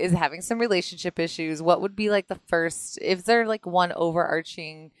who is having some relationship issues, what would be like the first, is there like one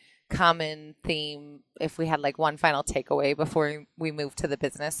overarching common theme, if we had like one final takeaway before we move to the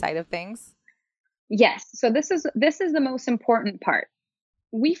business side of things? Yes. So this is the most important part.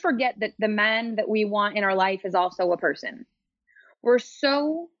 We forget that the man that we want in our life is also a person. We're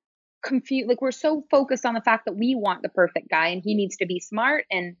so confused. Like, we're so focused on the fact that we want the perfect guy and he needs to be smart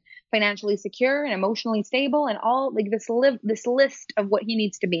and financially secure and emotionally stable and all, like, this list of what he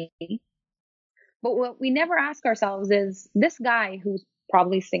needs to be. But what we never ask ourselves is, this guy who's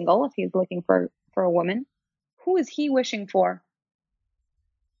probably single, if he's looking for a woman, who is he wishing for?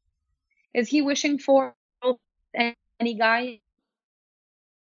 Is he wishing for any guy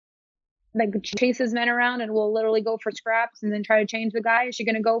that chases men around and will literally go for scraps and then try to change the guy?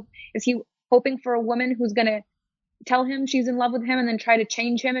 Is he hoping for a woman who's going to tell him she's in love with him and then try to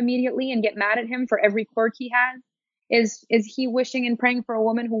change him immediately and get mad at him for every quirk he has? Is he wishing and praying for a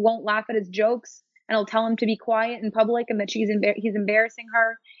woman who won't laugh at his jokes and he'll tell him to be quiet in public and that he's embarrassing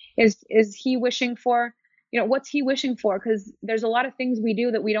her? Is he wishing for, what's he wishing for? Because there's a lot of things we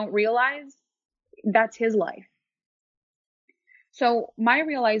do that we don't realize. That's his life. So my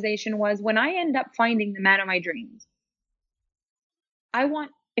realization was, when I end up finding the man of my dreams,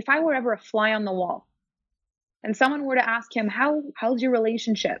 if I were ever a fly on the wall and someone were to ask him, how's your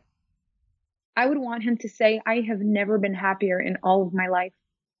relationship? I would want him to say, I have never been happier in all of my life.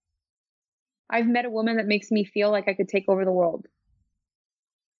 I've met a woman that makes me feel like I could take over the world.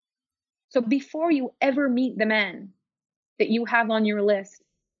 So before you ever meet the man that you have on your list,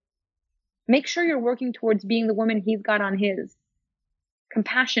 make sure you're working towards being the woman he's got on his.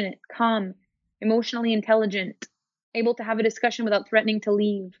 Compassionate, calm, emotionally intelligent, able to have a discussion without threatening to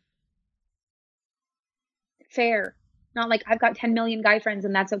leave. Fair. Not like, I've got 10 million guy friends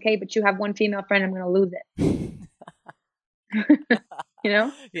and that's okay, but you have one female friend, I'm going to lose it.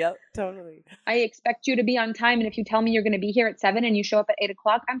 Yep, totally. I expect you to be on time. And if you tell me you're going to be here at 7 and you show up at 8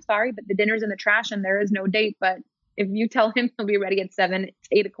 o'clock, I'm sorry, but the dinner's in the trash and there is no date. But if you tell him he'll be ready at 7, it's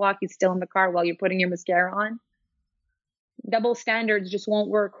 8 o'clock, he's still in the car while you're putting your mascara on. Double standards just won't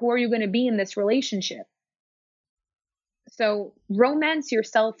work. Who are you going to be in this relationship? So romance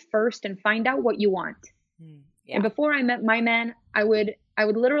yourself first and find out what you want. Yeah. And before I met my man, I would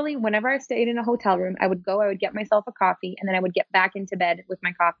literally, whenever I stayed in a hotel room, I would get myself a coffee, and then I would get back into bed with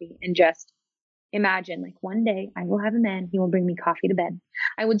my coffee and just imagine, like, one day I will have a man, he will bring me coffee to bed.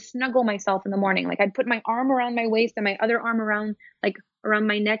 I would snuggle myself in the morning. Like, I'd put my arm around my waist and my other arm around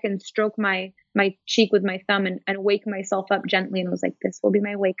my neck and stroke my cheek with my thumb and wake myself up gently. And I was like, this will be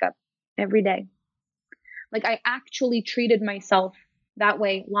my wake up every day. Like, I actually treated myself that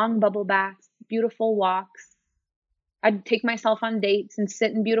way. Long bubble baths, beautiful walks. I'd take myself on dates and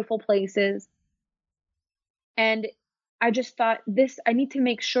sit in beautiful places. And I just thought, I need to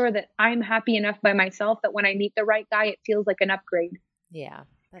make sure that I'm happy enough by myself that when I meet the right guy, it feels like an upgrade. Yeah.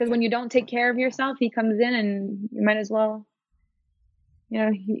 Because when you don't take care of yourself, he comes in and you might as well,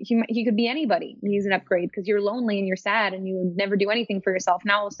 he could be anybody. He's an upgrade because you're lonely and you're sad and you never do anything for yourself.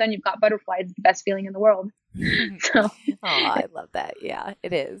 Now all of a sudden you've got butterflies. It's the best feeling in the world. So. Oh, I love that. Yeah,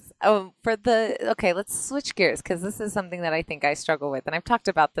 it is. Okay, let's switch gears because this is something that I think I struggle with. And I've talked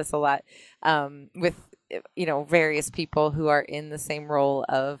about this a lot with, various people who are in the same role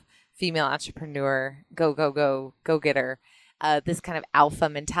of female entrepreneur, go getter, this kind of alpha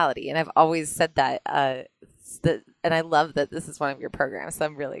mentality. And I've always said that, and I love that this is one of your programs. So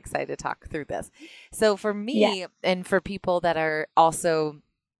I'm really excited to talk through this. So for me and for people that are also,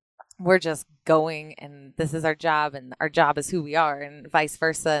 we're just going and this is our job and our job is who we are and vice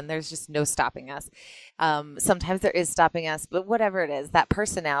versa. And there's just no stopping us. Sometimes there is stopping us, but whatever it is, that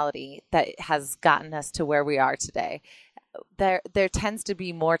personality that has gotten us to where we are today, there tends to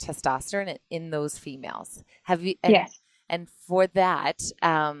be more testosterone in those females. Yes. And for that,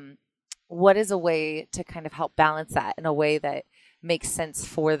 what is a way to kind of help balance that in a way that makes sense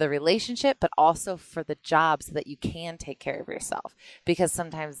for the relationship, but also for the job so that you can take care of yourself? Because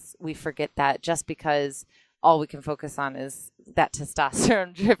sometimes we forget that just because all we can focus on is that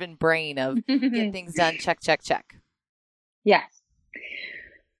testosterone driven brain of get things done, check, check, check. Yes.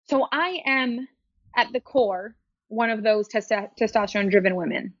 So I am at the core one of those testosterone driven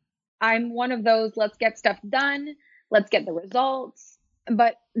women. I'm one of those, let's get stuff done. Let's get the results.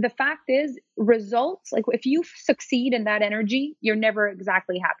 But the fact is, results, like if you succeed in that energy, you're never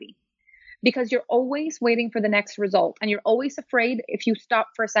exactly happy because you're always waiting for the next result. And you're always afraid if you stop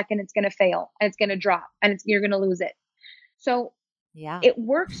for a second, it's going to fail and it's going to drop and you're going to lose it. So it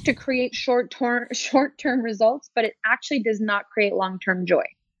works to create short-term results, but it actually does not create long-term joy.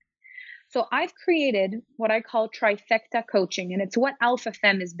 So I've created what I call trifecta coaching, and it's what Alpha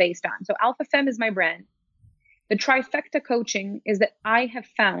Femme is based on. So Alpha Femme is my brand. The trifecta coaching is that I have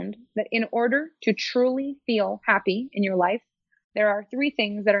found that in order to truly feel happy in your life, there are 3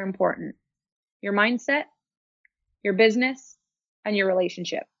 things that are important: your mindset, your business, and your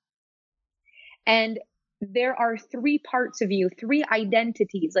relationship. And there are 3 parts of you, 3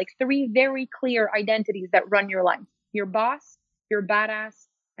 identities, like 3 very clear identities that run your life: your boss, your badass,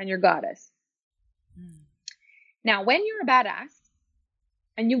 and your goddess. Now, when you're a badass,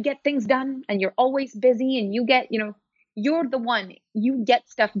 and you get things done and you're always busy and you get, you're the one, you get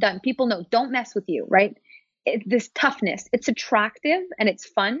stuff done. People know, don't mess with you, right? This toughness, it's attractive and it's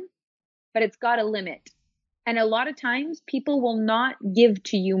fun, but it's got a limit. And a lot of times people will not give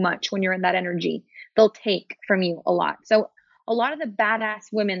to you much when you're in that energy. They'll take from you a lot. So a lot of the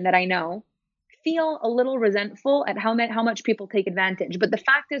badass women that I know feel a little resentful at how much people take advantage. But the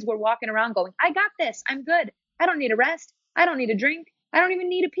fact is, we're walking around going, I got this. I'm good. I don't need a rest. I don't need a drink. I don't even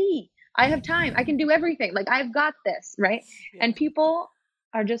need a pee. I have time. I can do everything. Like, I've got this, right? Yeah. And people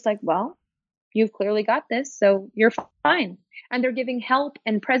are just like, well, you've clearly got this, so you're fine. And they're giving help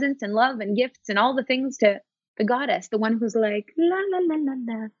and presents and love and gifts and all the things to the goddess, the one who's like, la, la, la, la,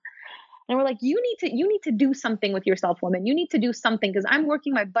 la. And we're like, you need to do something with yourself, woman. You need to do something because I'm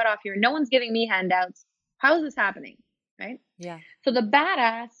working my butt off here. No one's giving me handouts. How is this happening? Right? Yeah. So the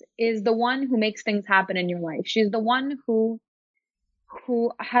badass is the one who makes things happen in your life. She's the one who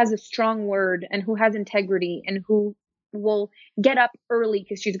has a strong word and who has integrity and who will get up early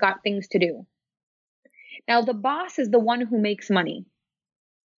because she's got things to do. Now, the boss is the one who makes money.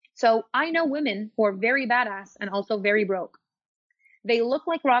 So I know women who are very badass and also very broke. They look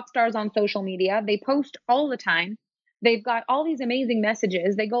like rock stars on social media. They post all the time. They've got all these amazing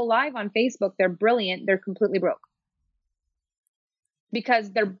messages. They go live on Facebook. They're brilliant. They're completely broke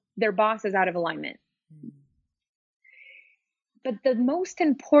because their boss is out of alignment. But the most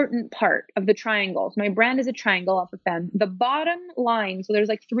important part of the triangles, my brand is a triangle off of them. The bottom line, so there's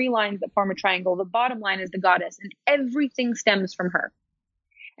like 3 lines that form a triangle. The bottom line is the goddess, and everything stems from her.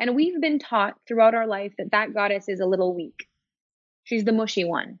 And we've been taught throughout our life that goddess is a little weak. She's the mushy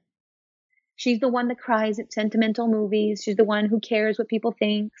one. She's the one that cries at sentimental movies. She's the one who cares what people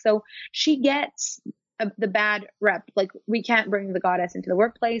think. So she gets the bad rep. Like, we can't bring the goddess into the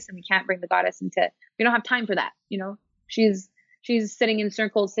workplace, and we can't bring the goddess we don't have time for that. You know, she's sitting in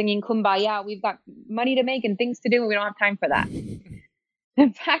circles singing Kumbaya. We've got money to make and things to do, and we don't have time for that.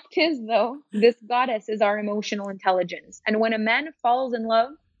 The fact is, though, this goddess is our emotional intelligence. And when a man falls in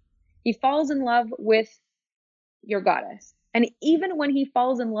love, he falls in love with your goddess. And even when he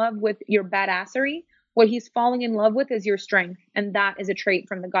falls in love with your badassery, what he's falling in love with is your strength. And that is a trait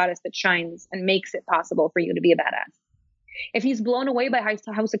from the goddess that shines and makes it possible for you to be a badass. If he's blown away by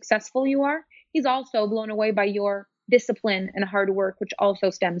how successful you are, he's also blown away by your discipline and hard work, which also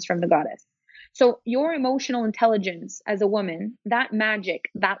stems from the goddess. So your emotional intelligence as a woman, that magic,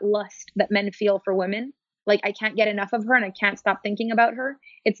 that lust that men feel for women, like, I can't get enough of her and I can't stop thinking about her,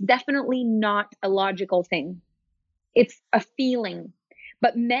 it's definitely not a logical thing. It's a feeling.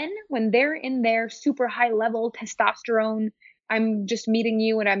 But men, when they're in their super high level testosterone, I'm just meeting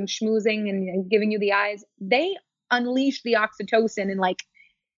you and I'm schmoozing and giving you the eyes, they unleash the oxytocin in like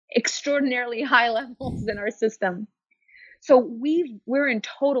extraordinarily high levels in our system. So we're in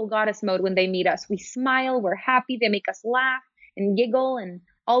total goddess mode when they meet us. We smile, we're happy, they make us laugh and giggle and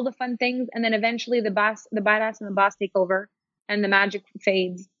all the fun things. And then eventually the badass and the boss take over and the magic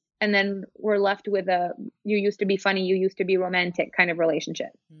fades. And then we're left with you used to be funny, you used to be romantic kind of relationship.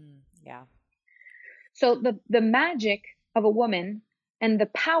 Yeah. So the magic of a woman and the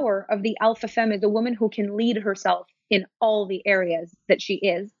power of the alpha femme is a woman who can lead herself in all the areas that she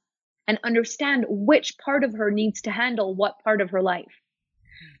is and understand which part of her needs to handle what part of her life.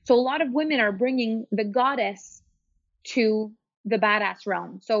 So a lot of women are bringing the goddess to the badass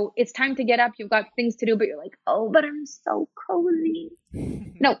realm. So it's time to get up. You've got things to do, but you're like, oh, but I'm so cozy.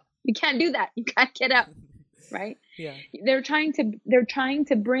 No, you can't do that. You can't get up, right? Yeah. They're trying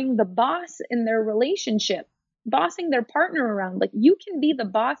to bring the boss in their relationship, bossing their partner around. Like, you can be the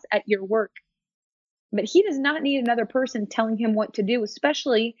boss at your work, but he does not need another person telling him what to do,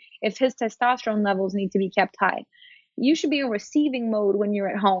 especially if his testosterone levels need to be kept high. You should be in receiving mode when you're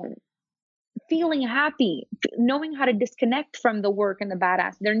at home, feeling happy, knowing how to disconnect from the work and the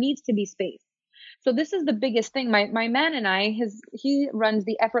badass. There needs to be space. So this is the biggest thing. My man and I, he runs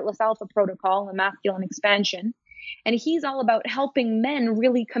the Effortless Alpha Protocol, a masculine expansion, and he's all about helping men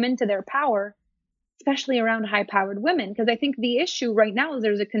really come into their power, especially around high-powered women. Because I think the issue right now is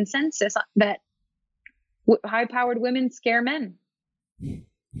there's a consensus that high-powered women scare men, and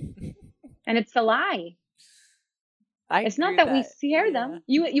it's a lie. It's not that we scare them.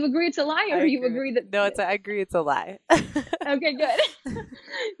 You agree it's a lie, or you agree that? No, I agree it's a lie. Okay, good.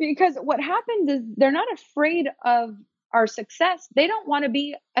 Because what happens is they're not afraid of our success. They don't want to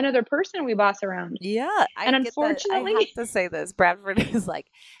be another person we boss around. Yeah, and unfortunately, I have to say this. Bradford is like,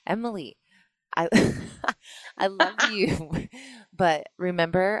 Emily, I I love you, but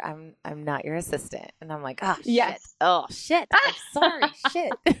remember, I'm not your assistant. And I'm like, oh yes. Shit. Oh shit. I'm sorry.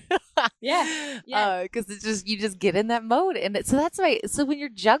 Shit. Yeah. Because it's just, you just get in that mode, and so that's why. So when you're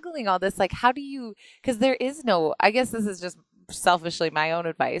juggling all this, like, how do you? Because there is no. I guess this is just selfishly my own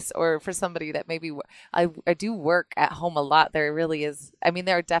advice, or for somebody that maybe I do work at home a lot. There really is. I mean,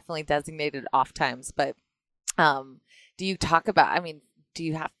 there are definitely designated off times, but do you talk about? I mean, do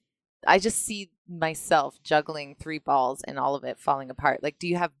you have? I just see myself juggling 3 balls and all of it falling apart. Like, do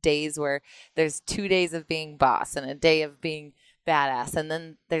you have days where there's 2 days of being boss and a day of being badass, and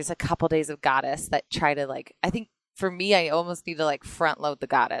then there's a couple days of goddess that try to, like, I think for me, I almost need to like front load the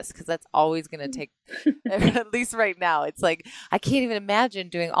goddess because that's always going to take, at least right now, it's like I can't even imagine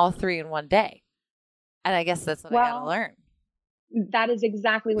doing all three in one day. And I guess that's what I got to learn. That is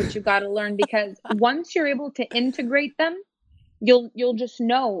exactly what you got to learn, because once you're able to integrate them, you'll just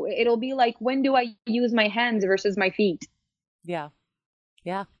know. It'll be like, when do I use my hands versus my feet? Yeah.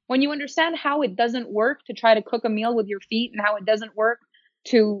 Yeah. When you understand how it doesn't work to try to cook a meal with your feet and how it doesn't work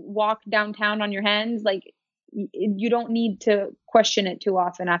to walk downtown on your hands, like you don't need to question it too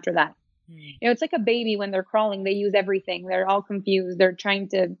often after that. You know, it's like a baby when they're crawling, they use everything. They're all confused. They're trying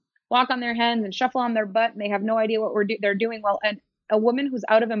to walk on their hands and shuffle on their butt, and they have no idea what they're doing. Well, and a woman who's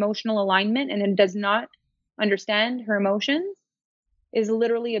out of emotional alignment and does not understand her emotions is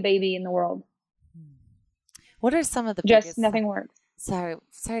literally a baby in the world. What are some of the just biggest, nothing works? Sorry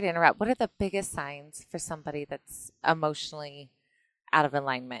to interrupt. What are the biggest signs for somebody that's emotionally out of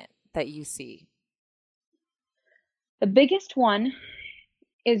alignment that you see? The biggest one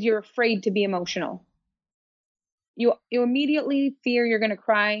is you're afraid to be emotional. You immediately fear you're going to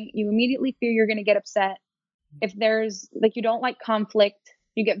cry. You immediately fear you're going to get upset. If there's like, you don't like conflict,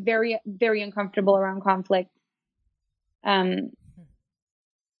 you get very, very uncomfortable around conflict. Like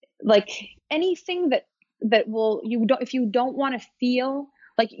anything that will, if you don't want to feel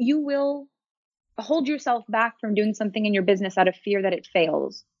like, you will hold yourself back from doing something in your business out of fear that it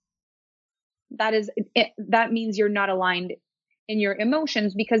fails. That means you're not aligned in your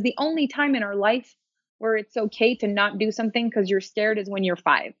emotions, because the only time in our life where it's okay to not do something because you're scared is when you're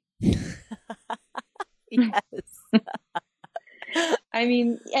 5. Yes. I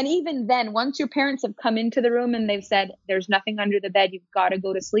mean, and even then, once your parents have come into the room and they've said, there's nothing under the bed, you've got to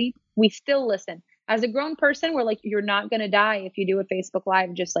go to sleep, we still listen. As a grown person, we're like, you're not going to die if you do a Facebook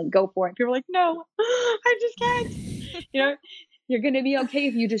Live, just like go for it. People are like, no, I just can't. You know, you're going to be okay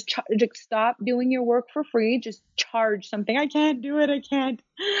if you just stop doing your work for free, just charge something. I can't do it. I can't.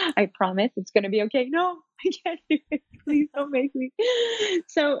 I promise it's going to be okay. No, I can't do it. Please don't make me.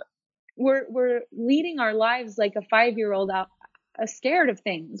 So we're leading our lives like a 5-year-old out, scared of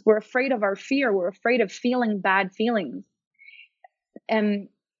things. We're afraid of our fear. We're afraid of feeling bad feelings. And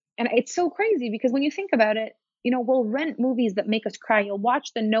it's so crazy, because when you think about it, you know, we'll rent movies that make us cry. You'll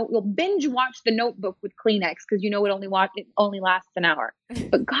binge watch The Notebook with Kleenex because you know it only lasts an hour.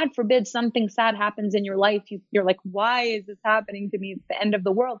 But God forbid something sad happens in your life. You're like, why is this happening to me? It's the end of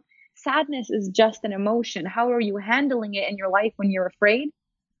the world. Sadness is just an emotion. How are you handling it in your life when you're afraid?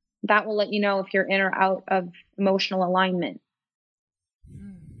 That will let you know if you're in or out of emotional alignment.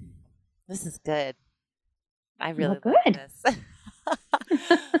 This is good. I really good. like this.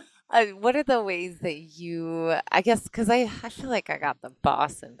 What are the ways that you, I guess, because I feel like I got the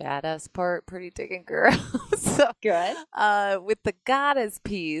boss and badass part pretty taken care of. So good. With the goddess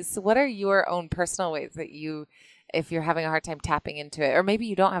piece, what are your own personal ways that you, if you're having a hard time tapping into it, or maybe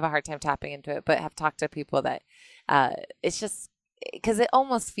you don't have a hard time tapping into it, but have talked to people that it's just, because it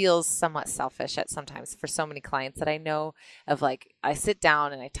almost feels somewhat selfish at sometimes for so many clients that I know of, like, I sit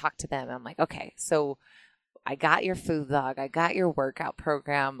down and I talk to them and I'm like, okay, so I got your food log, I got your workout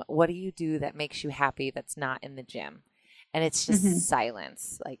program. What do you do that makes you happy that's not in the gym? And it's just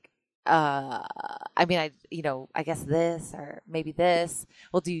silence. Like, I mean, I guess this or maybe this.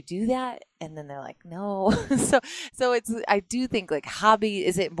 Well, do you do that? And then they're like, no. So I do think, like, hobby,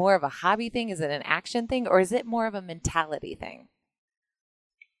 is it more of a hobby thing? Is it an action thing? Or is it more of a mentality thing?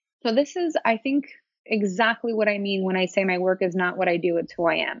 So this is, I think, exactly what I mean when I say my work is not what I do, it's who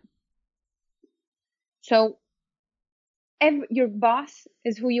I am. So your boss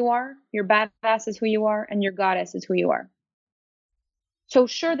is who you are, your badass is who you are, and your goddess is who you are. So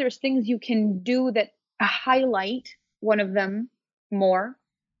sure, there's things you can do that highlight one of them more,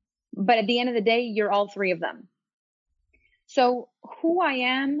 but at the end of the day, you're all three of them. So who I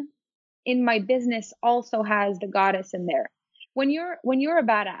am in my business also has the goddess in there. When you're a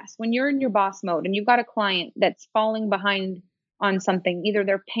badass, when you're in your boss mode and you've got a client that's falling behind on something, either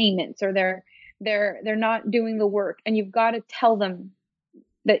their payments or they're not doing the work, and you've got to tell them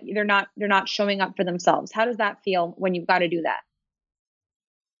that they're not showing up for themselves. How does that feel when you've got to do that?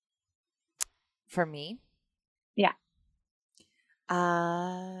 For me? Yeah.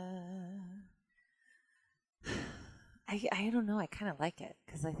 I don't know. I kind of like it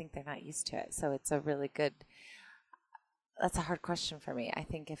because I think they're not used to it. So it's a really good, that's a hard question for me. I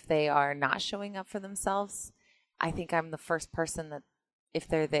think if they are not showing up for themselves, I think I'm the first person that, if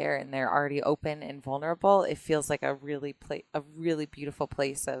they're there and they're already open and vulnerable, it feels like a really beautiful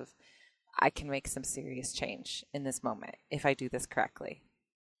place of, I can make some serious change in this moment if I do this correctly.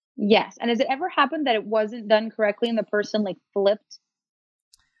 Yes. And has it ever happened that it wasn't done correctly and the person like flipped?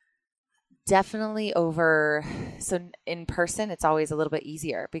 Definitely over. So in person, it's always a little bit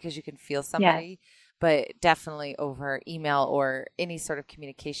easier because you can feel Yes. somebody, but definitely over email or any sort of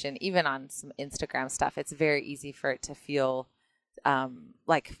communication, even on some Instagram stuff, it's very easy for it to feel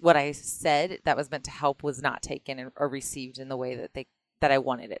like what I said that was meant to help was not taken or received in the way that I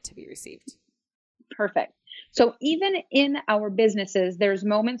wanted it to be received. Perfect. So even in our businesses, there's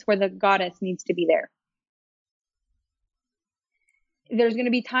moments where the goddess needs to be there. There's going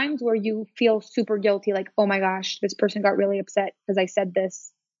to be times where you feel super guilty, like, oh my gosh, this person got really upset because I said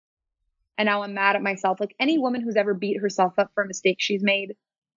this. And now I'm mad at myself. Like any woman who's ever beat herself up for a mistake she's made,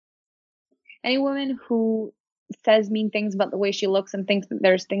 any woman who says mean things about the way she looks and thinks that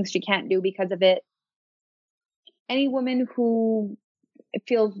there's things she can't do because of it, any woman who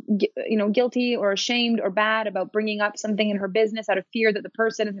feels guilty or ashamed or bad about bringing up something in her business out of fear that the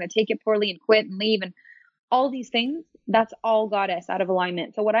person is going to take it poorly and quit and leave, and all these things, that's all goddess out of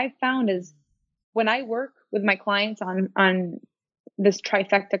alignment. So what I've found is when I work with my clients on this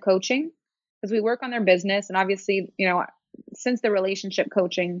trifecta coaching, because we work on their business, and obviously, since the relationship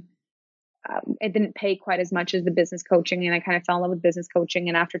coaching, it didn't pay quite as much as the business coaching, and I kind of fell in love with business coaching.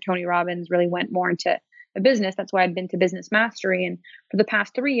 And after Tony Robbins really went more into the business, that's why I'd been to Business Mastery. And for the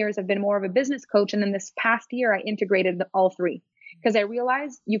past 3 years, I've been more of a business coach. And then this past year, I integrated all three because I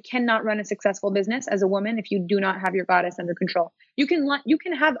realized you cannot run a successful business as a woman if you do not have your goddess under control. You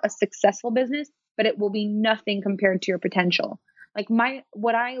can have a successful business, but it will be nothing compared to your potential. Like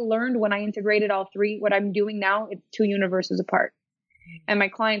what I learned when I integrated all three, what I'm doing now, it's two universes apart. And my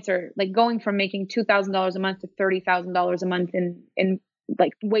clients are like going from making $2,000 a month to $30,000 a month in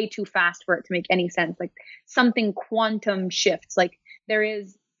like way too fast for it to make any sense. Like something quantum shifts. Like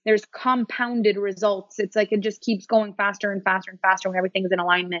there's compounded results. It's like it just keeps going faster and faster and faster when everything's in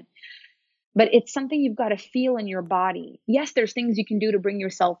alignment. But it's something you've got to feel in your body. Yes, there's things you can do to bring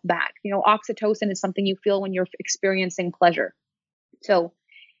yourself back. Oxytocin is something you feel when you're experiencing pleasure. So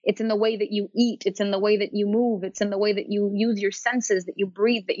it's in the way that you eat. It's in the way that you move. It's in the way that you use your senses, that you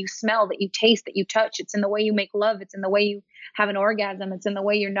breathe, that you smell, that you taste, that you touch. It's in the way you make love. It's in the way you have an orgasm. It's in the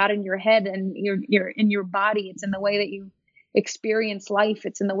way you're not in your head and you're in your body. It's in the way that you experience life.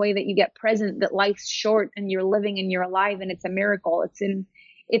 It's in the way that you get present, that life's short and you're living and you're alive and it's a miracle. It's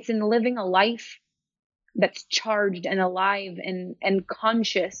in living a life that's charged and alive and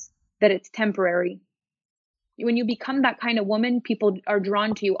conscious that it's temporary. When you become that kind of woman, people are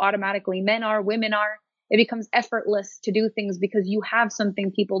drawn to you automatically. Men are, women are. It becomes effortless to do things because you have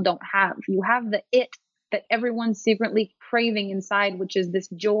something people don't have. You have the it that everyone's secretly craving inside, which is this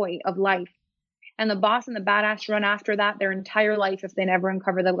joy of life. And the boss and the badass run after that their entire life if they never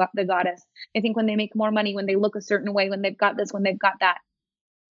uncover the goddess. They think when they make more money, when they look a certain way, when they've got this, when they've got that.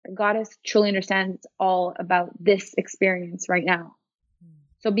 The goddess truly understands it's all about this experience right now.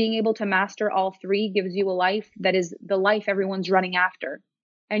 So being able to master all three gives you a life that is the life everyone's running after.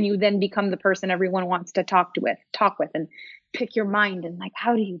 And you then become the person everyone wants to talk with and pick your mind. And like,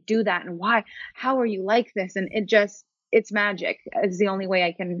 how do you do that? And why? How are you like this? And it's magic. It's the only way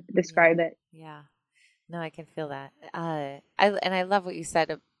I can describe it. Yeah. No, I can feel that. I love what you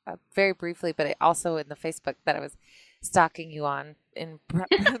said very briefly, but also in the Facebook that I was stalking you on in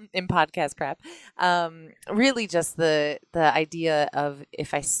podcast prep. Really just the idea of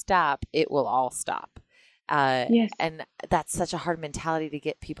if I stop, it will all stop. Yes. And that's such a hard mentality to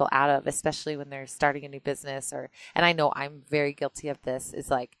get people out of, especially when they're starting a new business and I know I'm very guilty of this,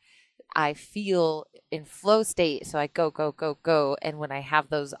 is like, I feel in flow state. So I go, go, go, go. And when I have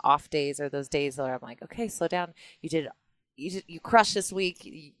those off days or those days where I'm like, okay, slow down. You crushed this week.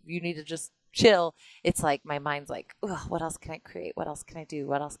 You need to just chill. It's like my mind's like, what else can I create? What else can I do?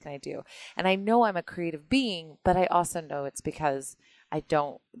 What else can I do? And I know I'm a creative being, but I also know it's because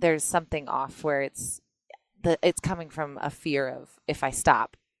there's something off where it's coming from a fear of if I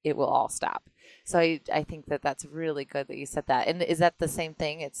stop, it will all stop. So I think that's really good that you said that. And is that the same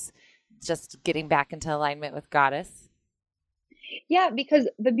thing? It's just getting back into alignment with goddess? Yeah, because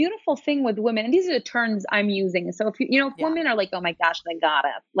the beautiful thing with women, and these are the terms I'm using. So if women are like, oh my gosh, they got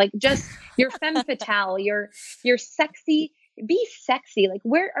it. Like just you're femme fatale, you're sexy, be sexy. Like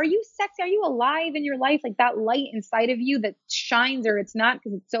where are you sexy? Are you alive in your life? Like that light inside of you that shines or it's not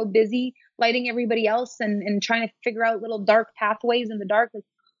because it's so busy lighting everybody else and trying to figure out little dark pathways in the dark. Like,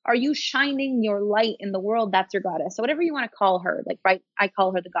 are you shining your light in the world? That's your goddess. So whatever you want to call her, like, right, I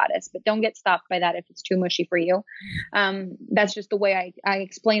call her the goddess, but don't get stopped by that if it's too mushy for you. That's just the way I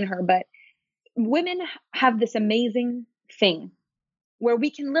explain her. But women have this amazing thing where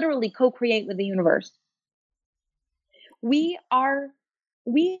we can literally co-create with the universe. We have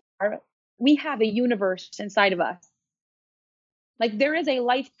a universe inside of us. Like there is a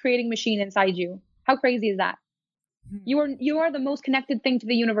life creating machine inside you. How crazy is that? You are the most connected thing to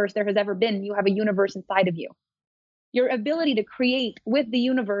the universe there has ever been. You have a universe inside of you. Your ability to create with the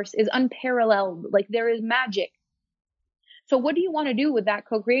universe is unparalleled. Like there is magic. So what do you want to do with that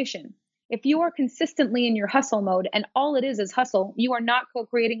co-creation? If you are consistently in your hustle mode and all it is hustle, you are not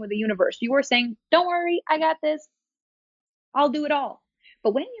co-creating with the universe. You are saying, don't worry, I got this. I'll do it all.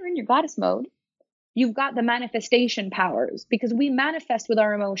 But when you're in your goddess mode, you've got the manifestation powers because we manifest with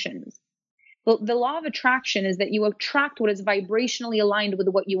our emotions. The law of attraction is that you attract what is vibrationally aligned with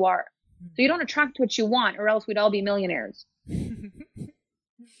what you are. So you don't attract what you want, or else we'd all be millionaires.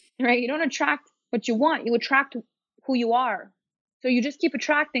 Right? You don't attract what you want. You attract who you are. So you just keep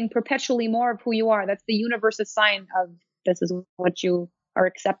attracting perpetually more of who you are. That's the universe's sign of this is what you are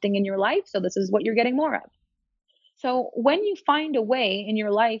accepting in your life. So this is what you're getting more of. So when you find a way in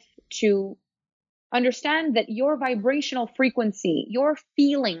your life to understand that your vibrational frequency, your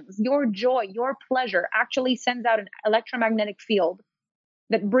feelings, your joy, your pleasure actually sends out an electromagnetic field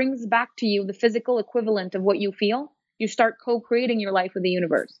that brings back to you the physical equivalent of what you feel, you start co-creating your life with the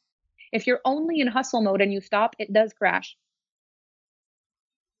universe. If you're only in hustle mode and you stop, it does crash.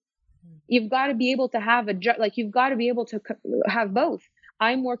 You've got to be able to have you've got to be able to have both.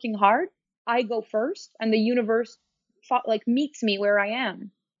 I'm working hard, I go first, and the universe meets me where I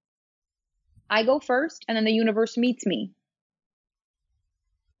am. I go first, and then the universe meets me.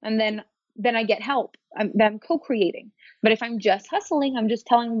 And then I get help. I'm co-creating. But if I'm just hustling, I'm just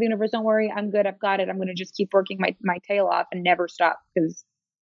telling the universe, don't worry, I'm good, I've got it. I'm going to just keep working my tail off and never stop because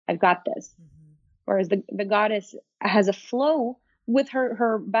I've got this. Mm-hmm. Whereas the goddess has a flow with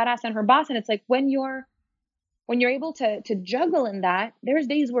her badass and her boss. And it's like when you're able to juggle in that, there's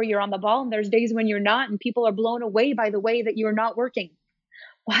days where you're on the ball and there's days when you're not. And people are blown away by the way that you're not working.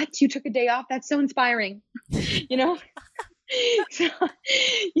 What? You took a day off? That's so inspiring. You know? So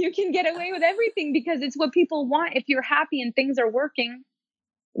you can get away with everything because it's what people want. If you're happy and things are working,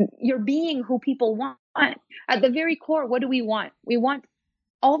 you're being who people want. At the very core, what do we want? We want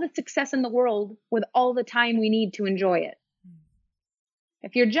all the success in the world with all the time we need to enjoy it.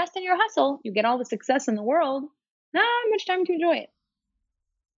 If you're just in your hustle, you get all the success in the world, not much time to enjoy it.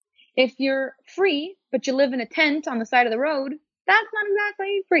 If you're free, but you live in a tent on the side of the road, that's not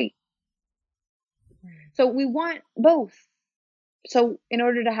exactly free. So we want both. So in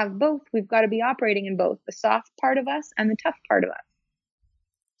order to have both, we've got to be operating in both the soft part of us and the tough part of us.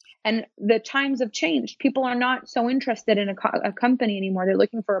 And the times have changed. People are not so interested in a company anymore. They're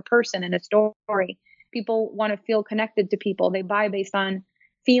looking for a person and a story. People want to feel connected to people. They buy based on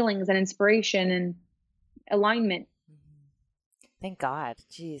feelings and inspiration and alignment. Thank God.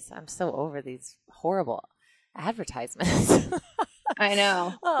 Jeez, I'm so over these horrible advertisements. I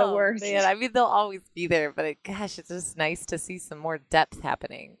know. The worst. Man, I mean, they'll always be there, but gosh, it's just nice to see some more depth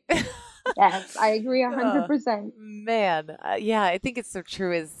happening. Yes, I agree 100%. Man, yeah, I think it's so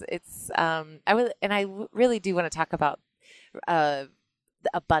true. I really do want to talk about the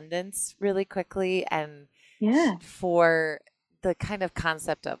abundance really quickly, and for the kind of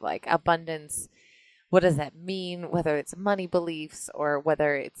concept of like abundance. What does that mean? Whether it's money beliefs or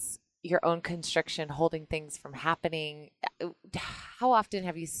whether it's your own constriction holding things from happening. How often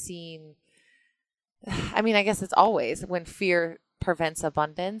have you seen, I mean, I guess it's always when fear prevents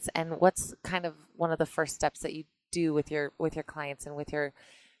abundance, and what's kind of one of the first steps that you do with your clients and with your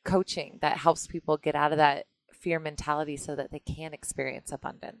coaching that helps people get out of that fear mentality so that they can experience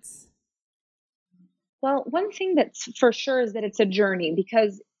abundance? Well, one thing that's for sure is that it's a journey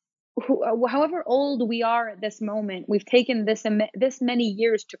because however old we are at this moment, we've taken this many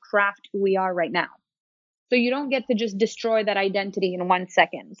years to craft who we are right now. So you don't get to just destroy that identity in 1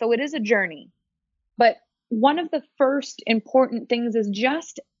 second. So it is a journey. But one of the first important things is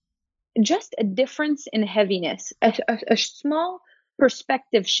just a difference in heaviness, a small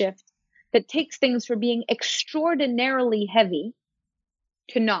perspective shift that takes things from being extraordinarily heavy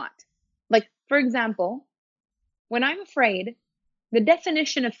to not. Like, for example, when I'm afraid, the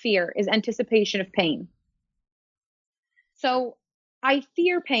definition of fear is anticipation of pain. So I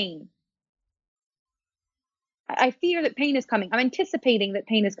fear pain. I fear that pain is coming. I'm anticipating that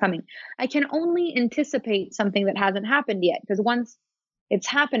pain is coming. I can only anticipate something that hasn't happened yet because once it's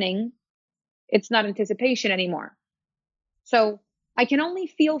happening, it's not anticipation anymore. So I can only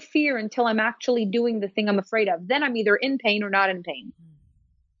feel fear until I'm actually doing the thing I'm afraid of. Then I'm either in pain or not in pain.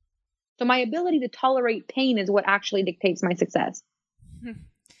 So my ability to tolerate pain is what actually dictates my success.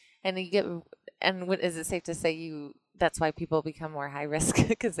 And is it safe to say that's why people become more high risk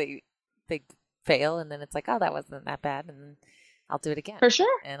because they fail and then it's like, oh, that wasn't that bad, and then I'll do it again. For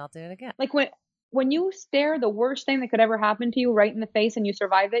sure. And I'll do it again. Like when you stare the worst thing that could ever happen to you right in the face and you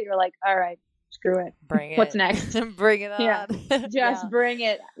survive it, you're like, all right, screw it. Bring What's it. next? Bring it Yeah. on. Just bring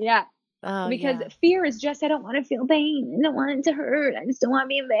it. Yeah. Oh, Because yeah. fear is just, I don't want to feel pain. I don't want it to hurt. I just don't want to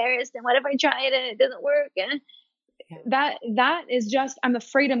be embarrassed. And what if I try it and it doesn't work? Yeah. That is just, I'm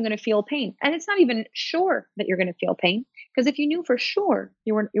afraid I'm going to feel pain. And it's not even sure that you're going to feel pain. Because if you knew for sure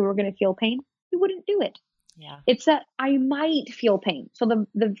you were going to feel pain, you wouldn't do it. Yeah. It's that I might feel pain. So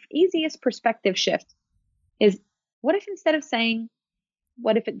the easiest perspective shift is, what if instead of saying,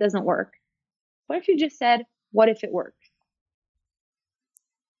 what if it doesn't work? What if you just said, what if it works?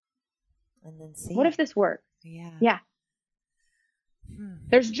 And then see. What if this works? Yeah. Yeah.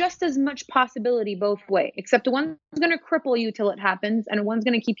 There's just as much possibility both way, except one's going to cripple you till it happens and one's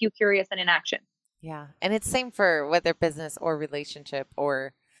going to keep you curious and in action. Yeah. And it's same for whether business or relationship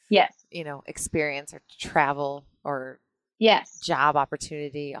or, yes, experience or travel or yes, job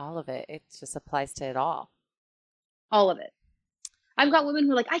opportunity, all of it. It just applies to it all. All of it. I've got women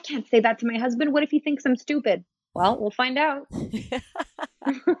who are like, I can't say that to my husband. What if he thinks I'm stupid? Well, we'll find out.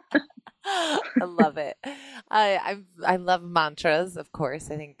 I love it. I love mantras, of course.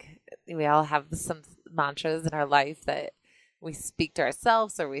 I think we all have some mantras in our life that we speak to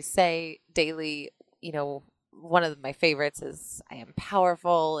ourselves or we say daily. One of my favorites is I am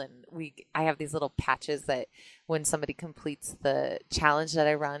powerful, and I have these little patches that when somebody completes the challenge that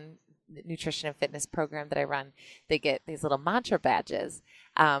I run, the nutrition and fitness program that I run, they get these little mantra badges.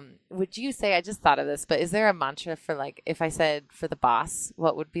 Would you say, I just thought of this, but is there a mantra for, like, if I said for the boss,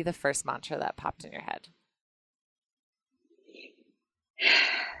 what would be the first mantra that popped in your head?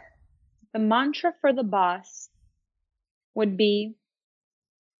 The mantra for the boss would be,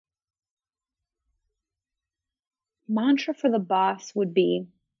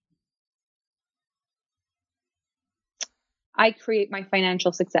 I create my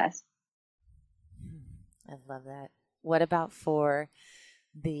financial success. I love that. What about for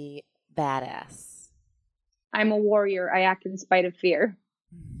the badass? I'm a warrior. I act in spite of fear.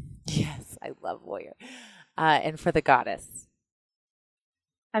 Yes, I love warrior. And for the goddess?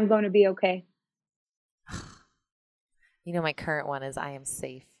 I'm going to be okay. My current one is I am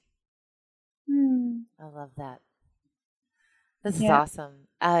safe. I love that. This is awesome.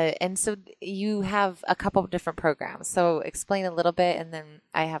 And so you have a couple of different programs. So explain a little bit, and then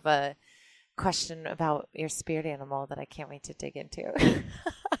I have a question about your spirit animal that I can't wait to dig into.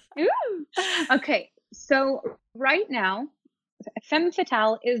 Ooh. Okay. So right now, Femme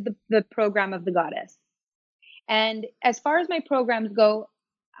Fatale is the program of the goddess. And as far as my programs go,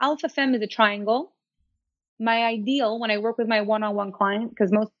 Alpha Femme is a triangle. My ideal when I work with my one-on-one client,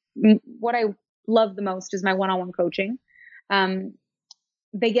 because what I love the most is my one-on-one coaching.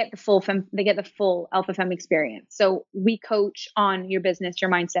 They get the full Alpha Femme experience. So we coach on your business, your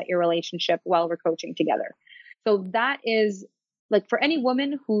mindset, your relationship while we're coaching together. So that is, like, for any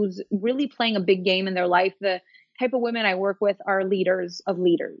woman who's really playing a big game in their life, the type of women I work with are leaders of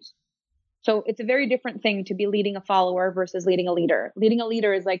leaders. So it's a very different thing to be leading a follower versus leading a leader. Leading a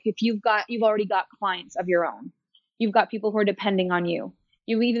leader is like, if you've already got clients of your own. You've got people who are depending on you.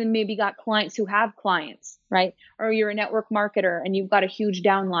 You've even maybe got clients who have clients, right? Or you're a network marketer and you've got a huge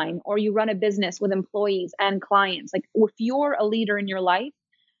downline, or you run a business with employees and clients. Like, if you're a leader in your life,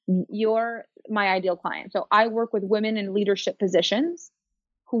 you're my ideal client. So I work with women in leadership positions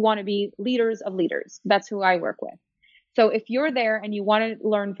who want to be leaders of leaders. That's who I work with. So if you're there and you want to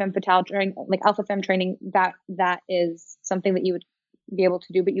learn Femme Fatale training, like Alpha Femme training, that is something that you would be able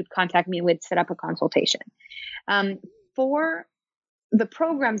to do, but you'd contact me, we'd set up a consultation. For the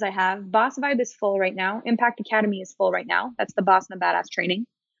programs I have, Boss Vibe is full right now. Impact Academy is full right now. That's the Boss and the Badass training.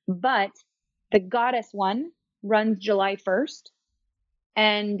 But the Goddess one runs July 1st.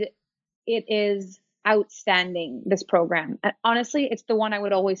 And it is outstanding, this program. And honestly, it's the one I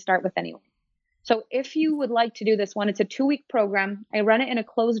would always start with anyway. So if you would like to do this one, it's a 2-week program. I run it in a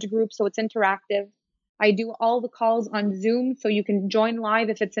closed group, so it's interactive. I do all the calls on Zoom, so you can join live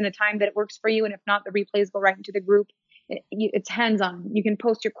if it's in a time that it works for you. And if not, the replays go right into the group. It's hands-on. You can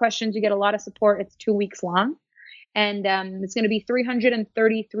post your questions. You get a lot of support. It's 2 weeks long. And it's going to be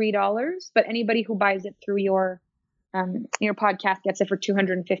 $333. But anybody who buys it through your podcast gets it for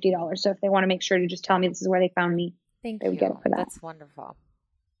 $250. So if they want to make sure to just tell me this is where they found me, they would get it for that. That's wonderful.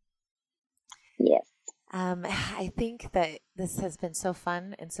 Yes. I think that this has been so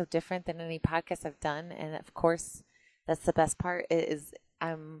fun and so different than any podcast I've done. And of course, that's the best part, is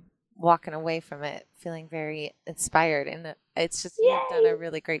I'm walking away from it feeling very inspired. And it's just, you've done a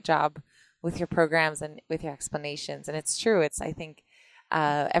really great job with your programs and with your explanations. And it's true. I think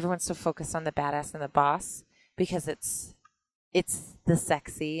everyone's so focused on the badass and the boss because it's the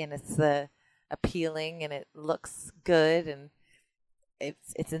sexy and it's the appealing and it looks good and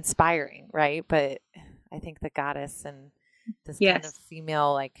it's inspiring, right? But I think the goddess and this kind of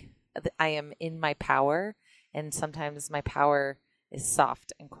female, like I am in my power, and sometimes my power is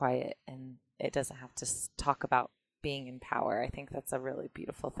soft and quiet, and it doesn't have to talk about being in power. I think that's a really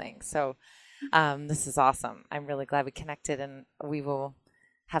beautiful thing. So this is awesome. I'm really glad we connected, and we will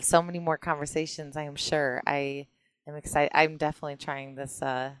have so many more conversations, I am sure. I am excited. I'm definitely trying this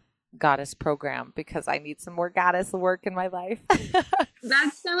goddess program because I need some more goddess work in my life.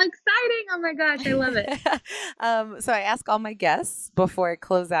 That's so exciting. Oh my gosh, I love it. So I ask all my guests before I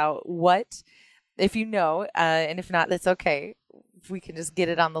close out, what, if you know, and if not, that's okay. If we can just get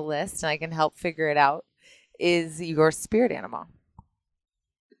it on the list and I can help figure it out, is your spirit animal.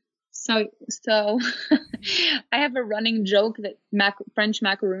 So I have a running joke that French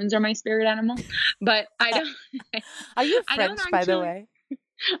macaroons are my spirit animal, but I don't. Are you French, by the way?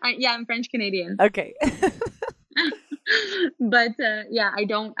 Yeah, I'm French Canadian. Okay. But yeah, I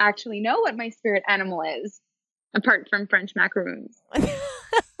don't actually know what my spirit animal is, apart from French macaroons.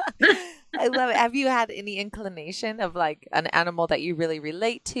 I love it. Have you had any inclination of like an animal that you really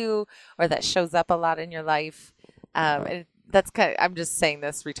relate to or that shows up a lot in your life? And that's kind of, I'm just saying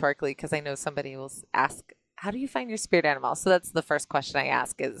this rhetorically because I know somebody will ask, how do you find your spirit animal? So that's the first question I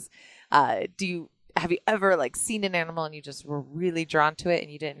ask is, have you ever like seen an animal and you just were really drawn to it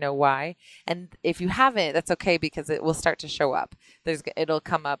and you didn't know why? And if you haven't, that's okay because it will start to show up. It'll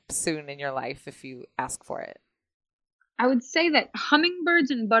come up soon in your life if you ask for it. I would say that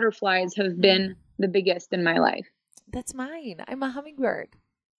hummingbirds and butterflies have been the biggest in my life. That's mine. I'm a hummingbird.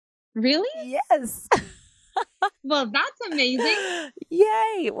 Really? Yes. Well, that's amazing.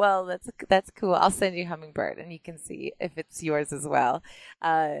 Yay. Well, that's cool. I'll send you hummingbird and you can see if it's yours as well.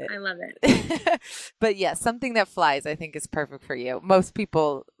 I love it. But yeah, something that flies I think is perfect for you.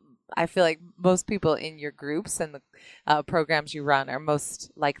 I feel like most people in your groups and the programs you run are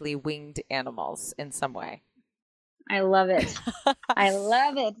most likely winged animals in some way. I love it. I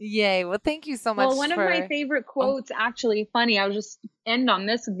love it. Yay. Well, thank you so much. Well, one of my favorite quotes, actually funny, I'll just end on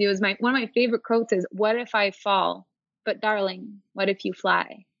this with you, is one of my favorite quotes is, what if I fall? But darling, what if you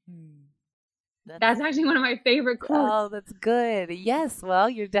fly? That's actually one of my favorite quotes. Oh, that's good. Yes. Well,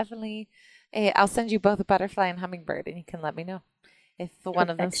 you're definitely, I'll send you both a butterfly and hummingbird and you can let me know if one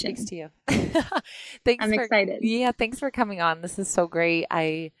of them speaks to you. I'm excited. Yeah. Thanks for coming on. This is so great.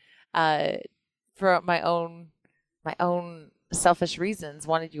 For my own selfish reasons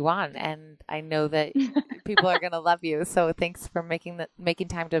wanted you on, and I know that people are going to love you. So thanks for making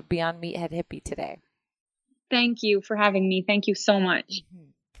time to be on Meathead Hippie today. Thank you for having me. Thank you so much.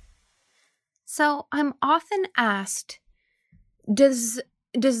 So I'm often asked, does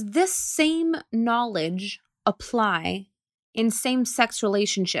this same knowledge apply in same-sex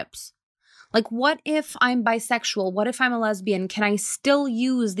relationships? Like, what if I'm bisexual? What if I'm a lesbian? Can I still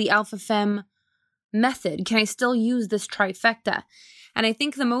use the Alpha Femme method? Can I still use this trifecta? And I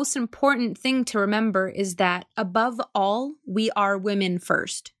think the most important thing to remember is that above all, we are women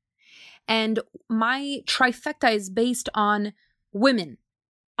first. And my trifecta is based on women,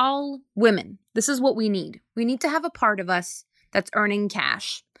 all women. This is what we need. We need to have a part of us that's earning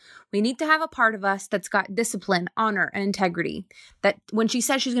cash. We need to have a part of us that's got discipline, honor, and integrity. That when she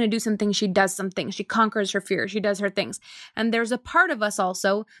says she's going to do something, she does something. She conquers her fear. She does her things. And there's a part of us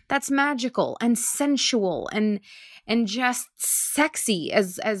also that's magical and sensual and just sexy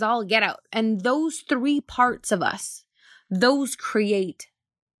as all get out. And those three parts of us, those create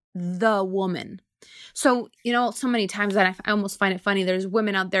the woman. So, so many times that I almost find it funny. There's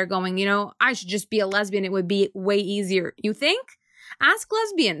women out there going, I should just be a lesbian. It would be way easier. You think? Ask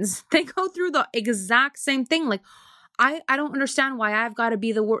lesbians. They go through the exact same thing. Like, I don't understand why I've got to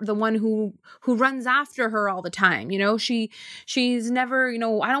be the one who runs after her all the time. She's never,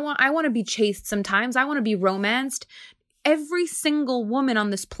 I want to be chased sometimes. I want to be romanced. Every single woman on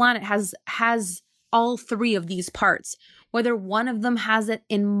this planet has all three of these parts. Whether one of them has it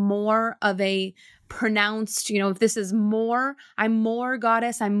in more of a pronounced, if this is more, I'm more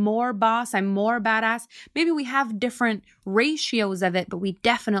goddess, I'm more boss, I'm more badass. Maybe we have different ratios of it, but we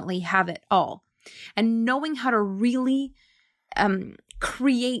definitely have it all. And knowing how to really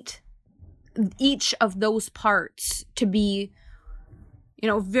create each of those parts to be,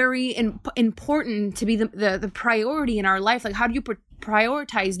 very important, to be the priority in our life. Like, how do you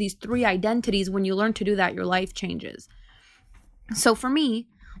prioritize these three identities? When you learn to do that, your life changes. So for me,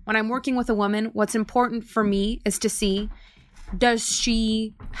 when I'm working with a woman, what's important for me is to see, does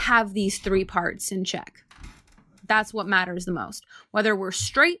she have these three parts in check? That's what matters the most. Whether we're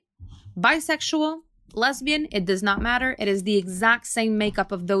straight, bisexual, lesbian, it does not matter. It is the exact same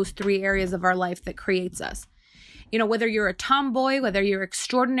makeup of those three areas of our life that creates us. You know, whether you're a tomboy, whether you're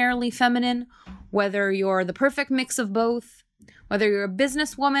extraordinarily feminine, whether you're the perfect mix of both, whether you're a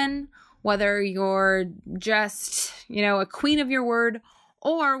businesswoman, whether you're just, you know, a queen of your word,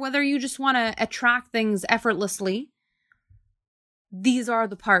 or whether you just want to attract things effortlessly, these are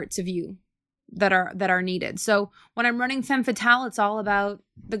the parts of you that are needed. So when I'm running Femme Fatale, it's all about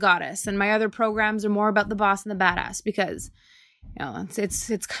the goddess, and my other programs are more about the boss and the badass, because you know, it's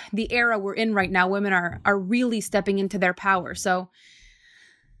the era we're in right now. Women are really stepping into their power. So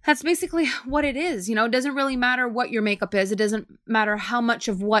that's basically what it is. You know, it doesn't really matter what your makeup is. It doesn't matter how much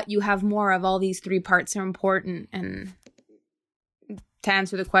of what you have more of. All these three parts are important. And to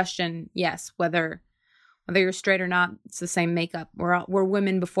answer the question, yes, whether you're straight or not, it's the same makeup. We're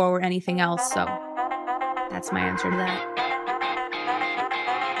women before we're anything else. So that's my answer to that.